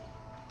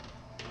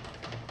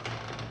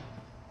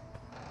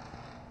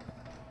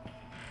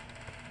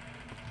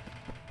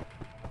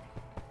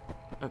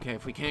 Okay,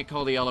 if we can't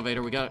call the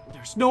elevator, we got...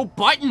 There's no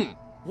button!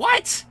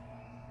 What?!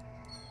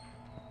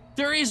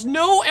 There is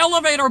no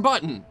elevator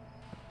button!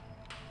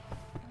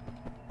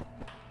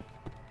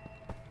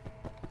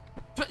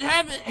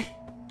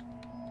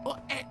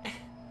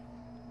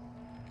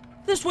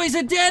 This way's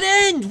a dead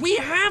end! We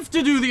have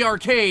to do the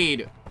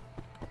arcade!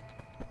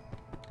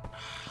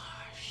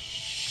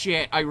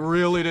 Shit, I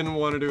really didn't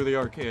want to do the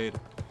arcade.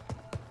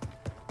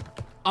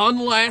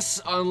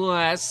 Unless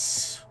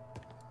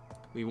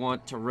we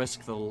want to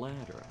risk the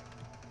ladder.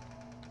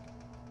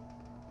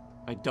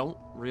 I don't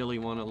really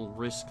want to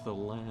risk the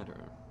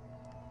ladder.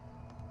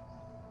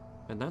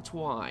 And that's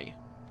why.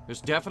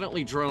 There's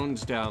definitely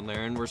drones down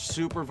there, and we're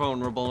super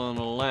vulnerable on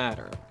a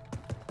ladder.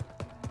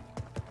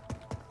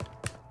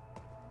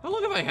 How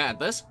long have I had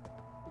this?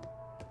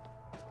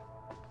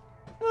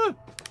 Huh.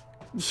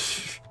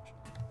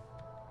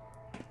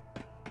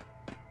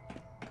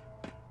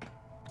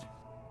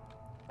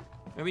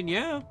 I mean,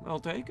 yeah, I'll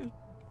take it.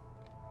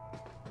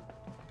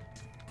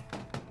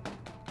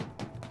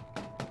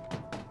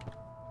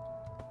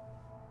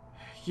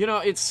 You know,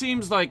 it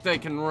seems like they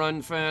can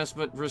run fast,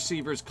 but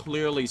receivers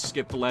clearly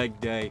skipped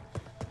leg day.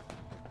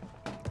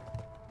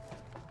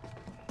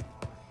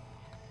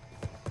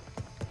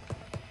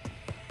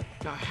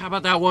 How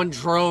about that one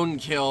drone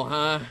kill,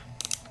 huh?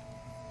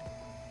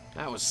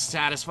 That was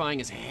satisfying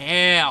as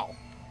hell.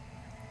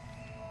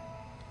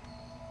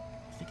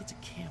 I think it's a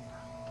camera.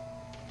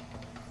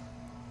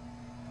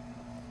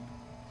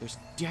 There's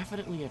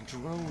definitely a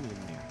drone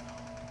in there.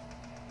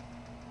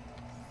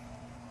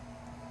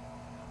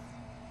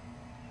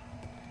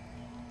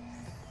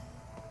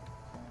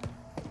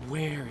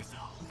 Where,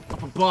 though?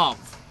 Up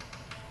above.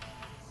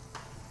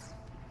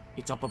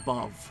 It's up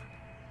above.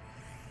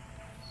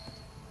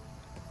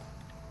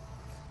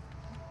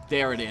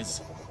 There it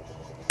is.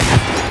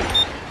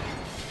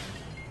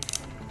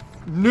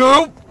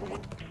 Nope!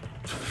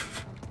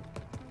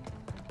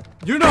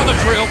 You know the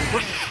drill!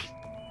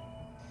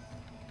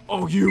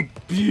 Oh, you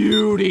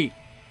beauty!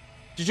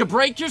 Did you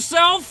break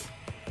yourself?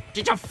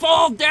 Did you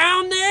fall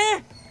down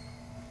there?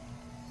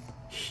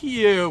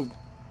 You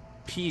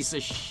piece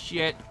of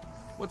shit.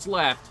 What's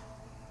left?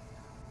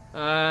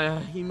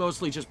 He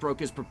mostly just broke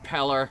his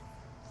propeller.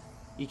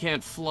 He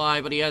can't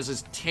fly, but he has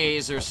his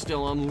taser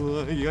still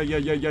on.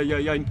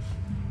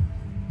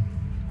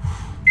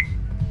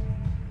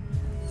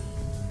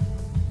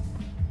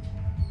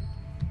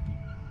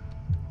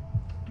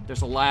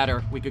 There's a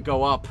ladder. We could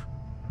go up.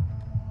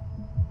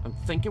 I'm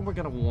thinking we're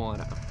gonna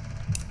wanna.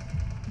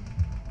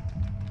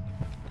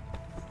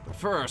 But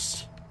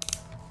first...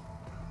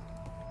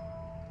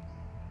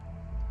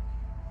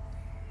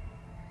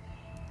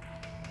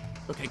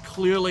 Okay,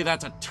 clearly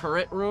that's a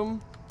turret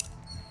room.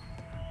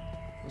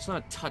 Let's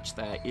not touch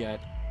that yet.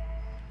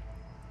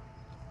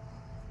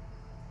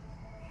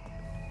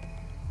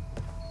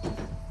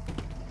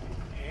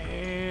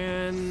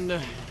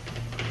 And...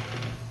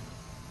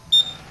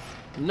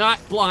 not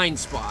blind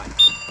spot.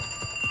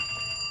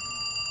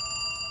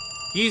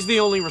 He's the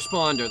only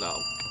responder,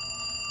 though.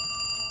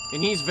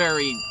 And he's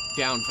very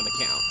down for the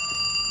count.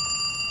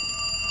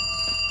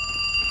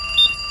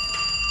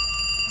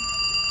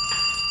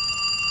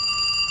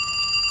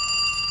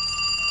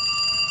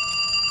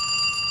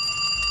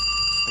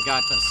 I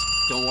got this.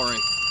 Don't worry.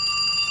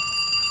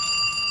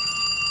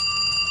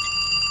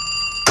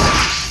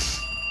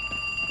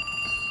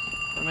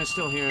 Am I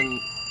still hearing...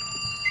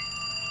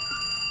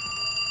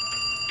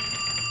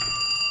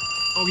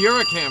 Oh,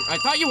 you're a camera. I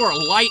thought you were a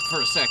light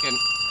for a second.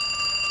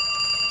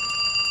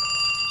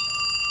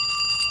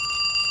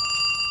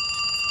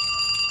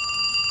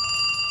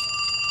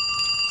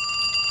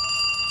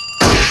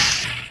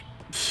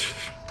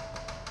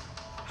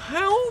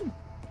 How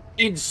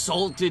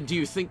insulted do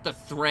you think the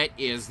threat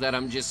is that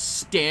I'm just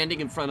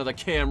standing in front of the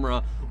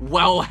camera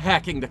while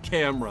hacking the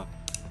camera?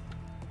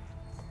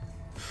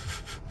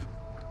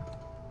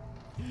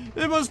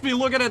 They must be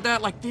looking at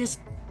that like, this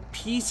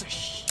piece of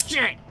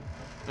shit.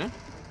 Huh?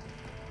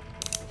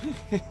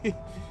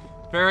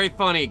 Very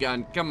funny,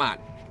 gun. Come on.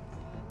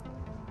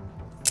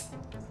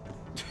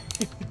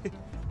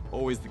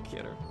 Always the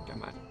kidder.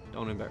 Come on.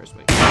 Don't embarrass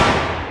me.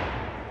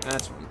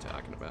 That's what I'm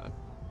talking about.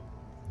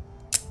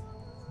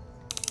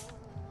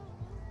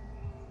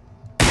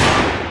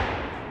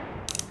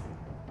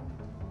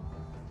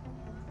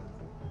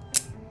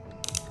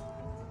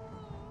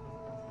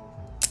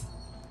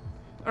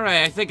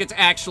 Alright, I think it's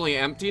actually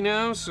empty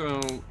now,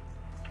 so...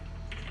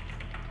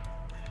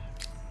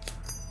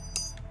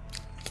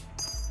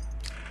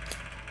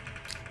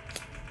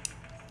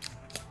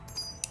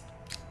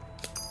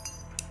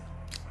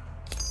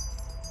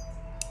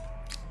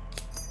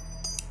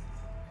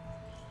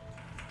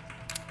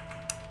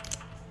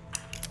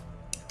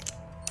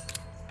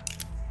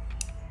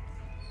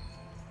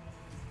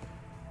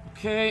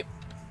 Okay.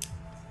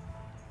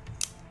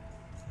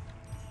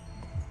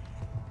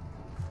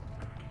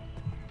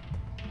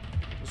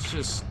 Let's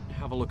just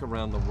have a look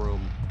around the room.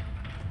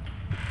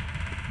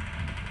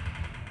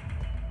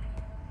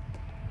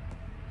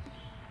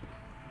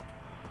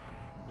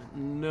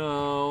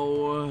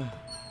 No.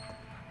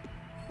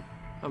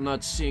 I'm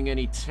not seeing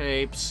any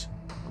tapes.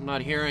 I'm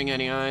not hearing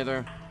any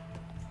either.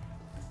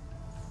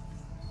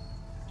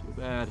 Too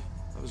bad.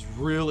 I was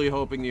really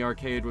hoping the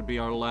arcade would be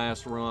our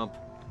last romp.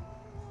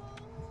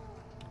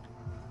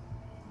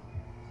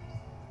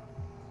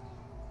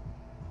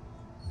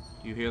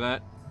 Do you hear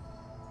that?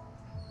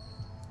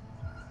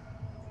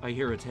 I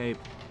hear a tape.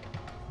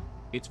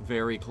 It's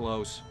very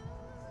close.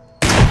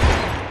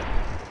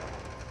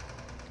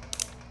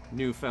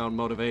 Newfound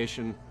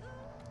motivation.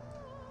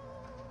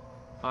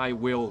 I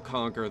will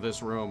conquer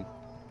this room.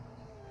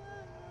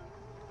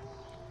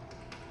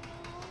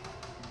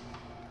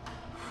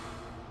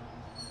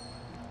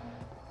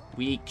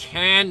 We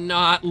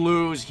cannot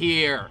lose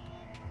here.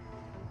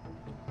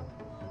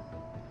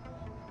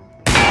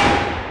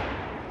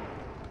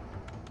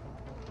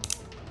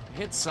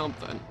 Hit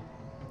something.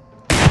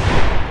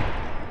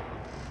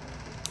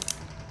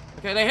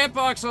 Okay, the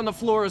hitbox on the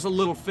floor is a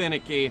little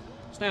finicky.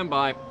 Stand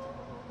by.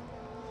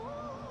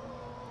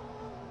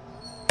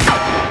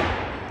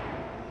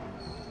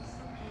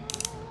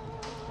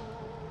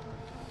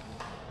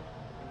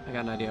 I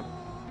got an idea.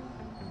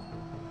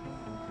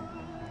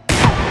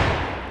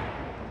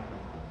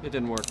 It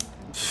didn't work.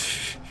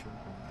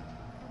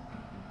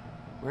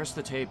 Where's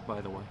the tape, by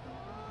the way?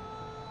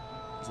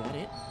 Is that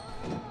it?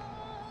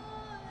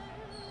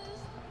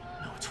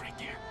 No, it's right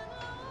there.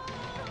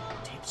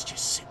 The tape's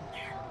just sitting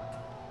there.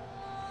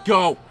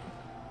 Go!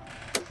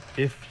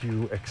 If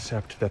you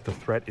accept that the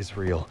threat is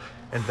real,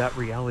 and that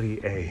reality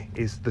A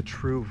is the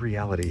true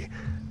reality,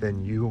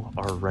 then you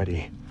are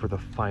ready for the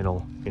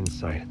final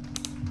insight.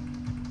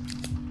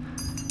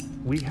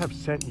 We have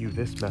sent you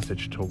this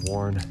message to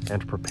warn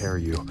and prepare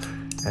you,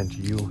 and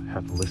you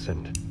have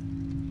listened.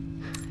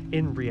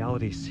 In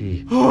reality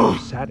C, you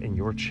sat in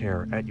your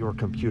chair at your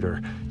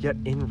computer, yet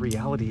in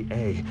reality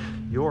A,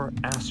 your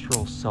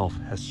astral self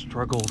has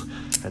struggled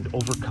and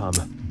overcome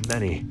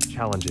many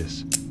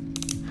challenges.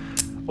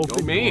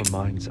 Open your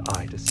mind's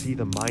eye to see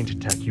the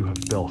mind tech you have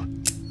built.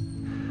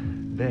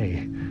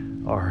 They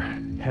are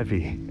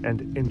heavy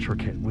and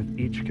intricate, with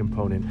each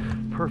component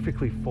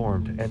perfectly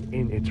formed and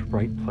in its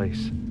right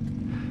place.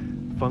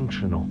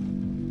 Functional,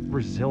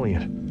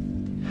 resilient.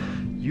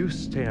 You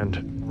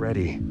stand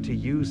ready to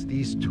use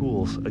these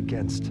tools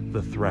against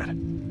the threat.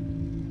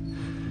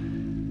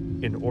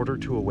 In order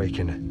to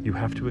awaken, you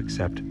have to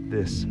accept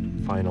this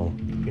final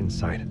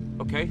insight.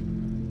 Okay.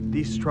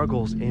 These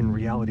struggles in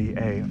reality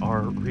A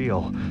are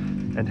real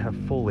and have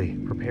fully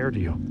prepared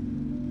you.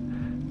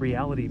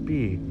 Reality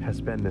B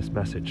has been this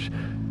message.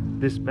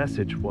 This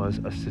message was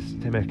a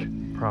systemic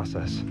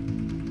process.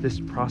 This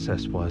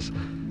process was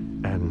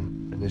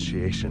an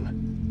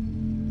initiation.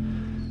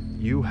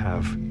 You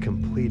have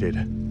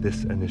completed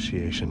this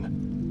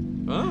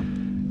initiation. Huh?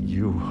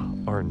 You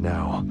are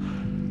now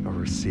a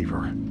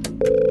receiver.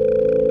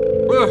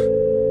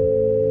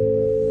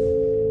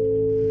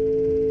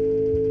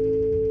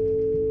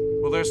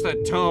 Well, there's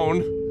that tone.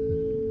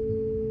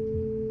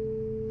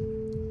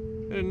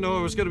 I didn't know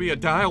it was gonna be a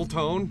dial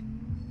tone.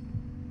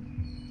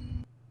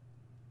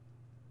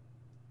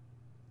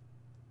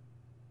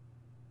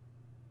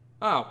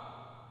 Oh.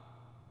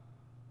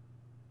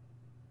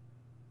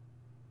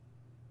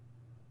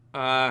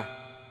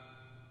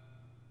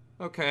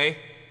 Okay.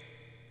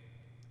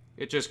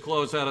 It just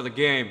closed out of the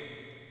game.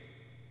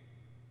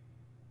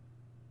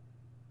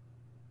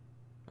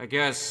 I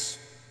guess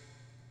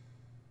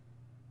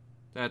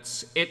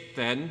that's it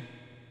then.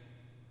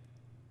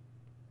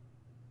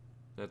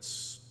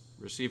 That's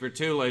receiver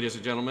 2, ladies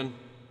and gentlemen.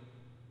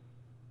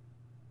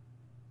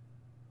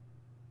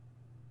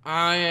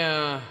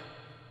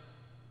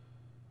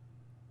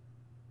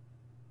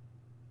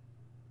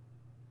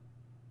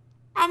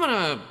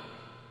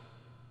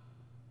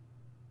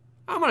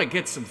 I'm gonna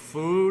get some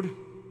food.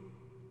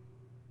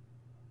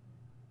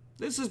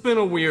 This has been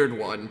a weird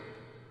one.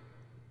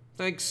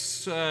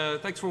 Thanks for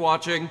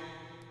watching.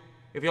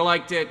 If you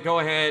liked it, go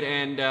ahead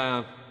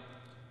and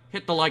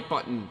hit the like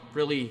button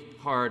really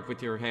hard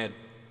with your head.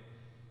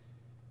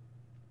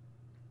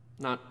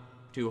 Not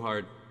too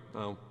hard,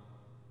 though.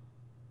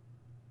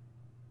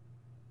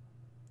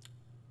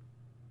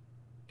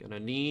 Gonna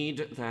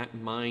need that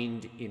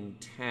mind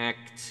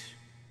intact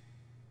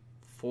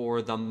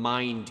for the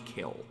mind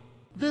kill.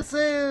 This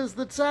is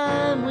the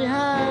time we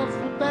have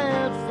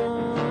prepared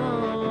for.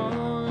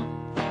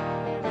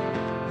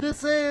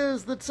 This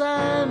is the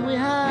time we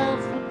have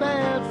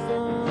prepared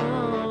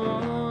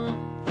for.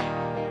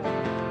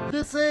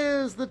 This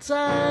is the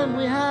time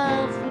we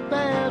have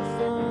prepared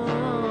for.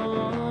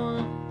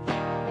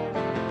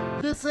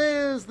 This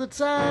is the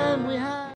time we have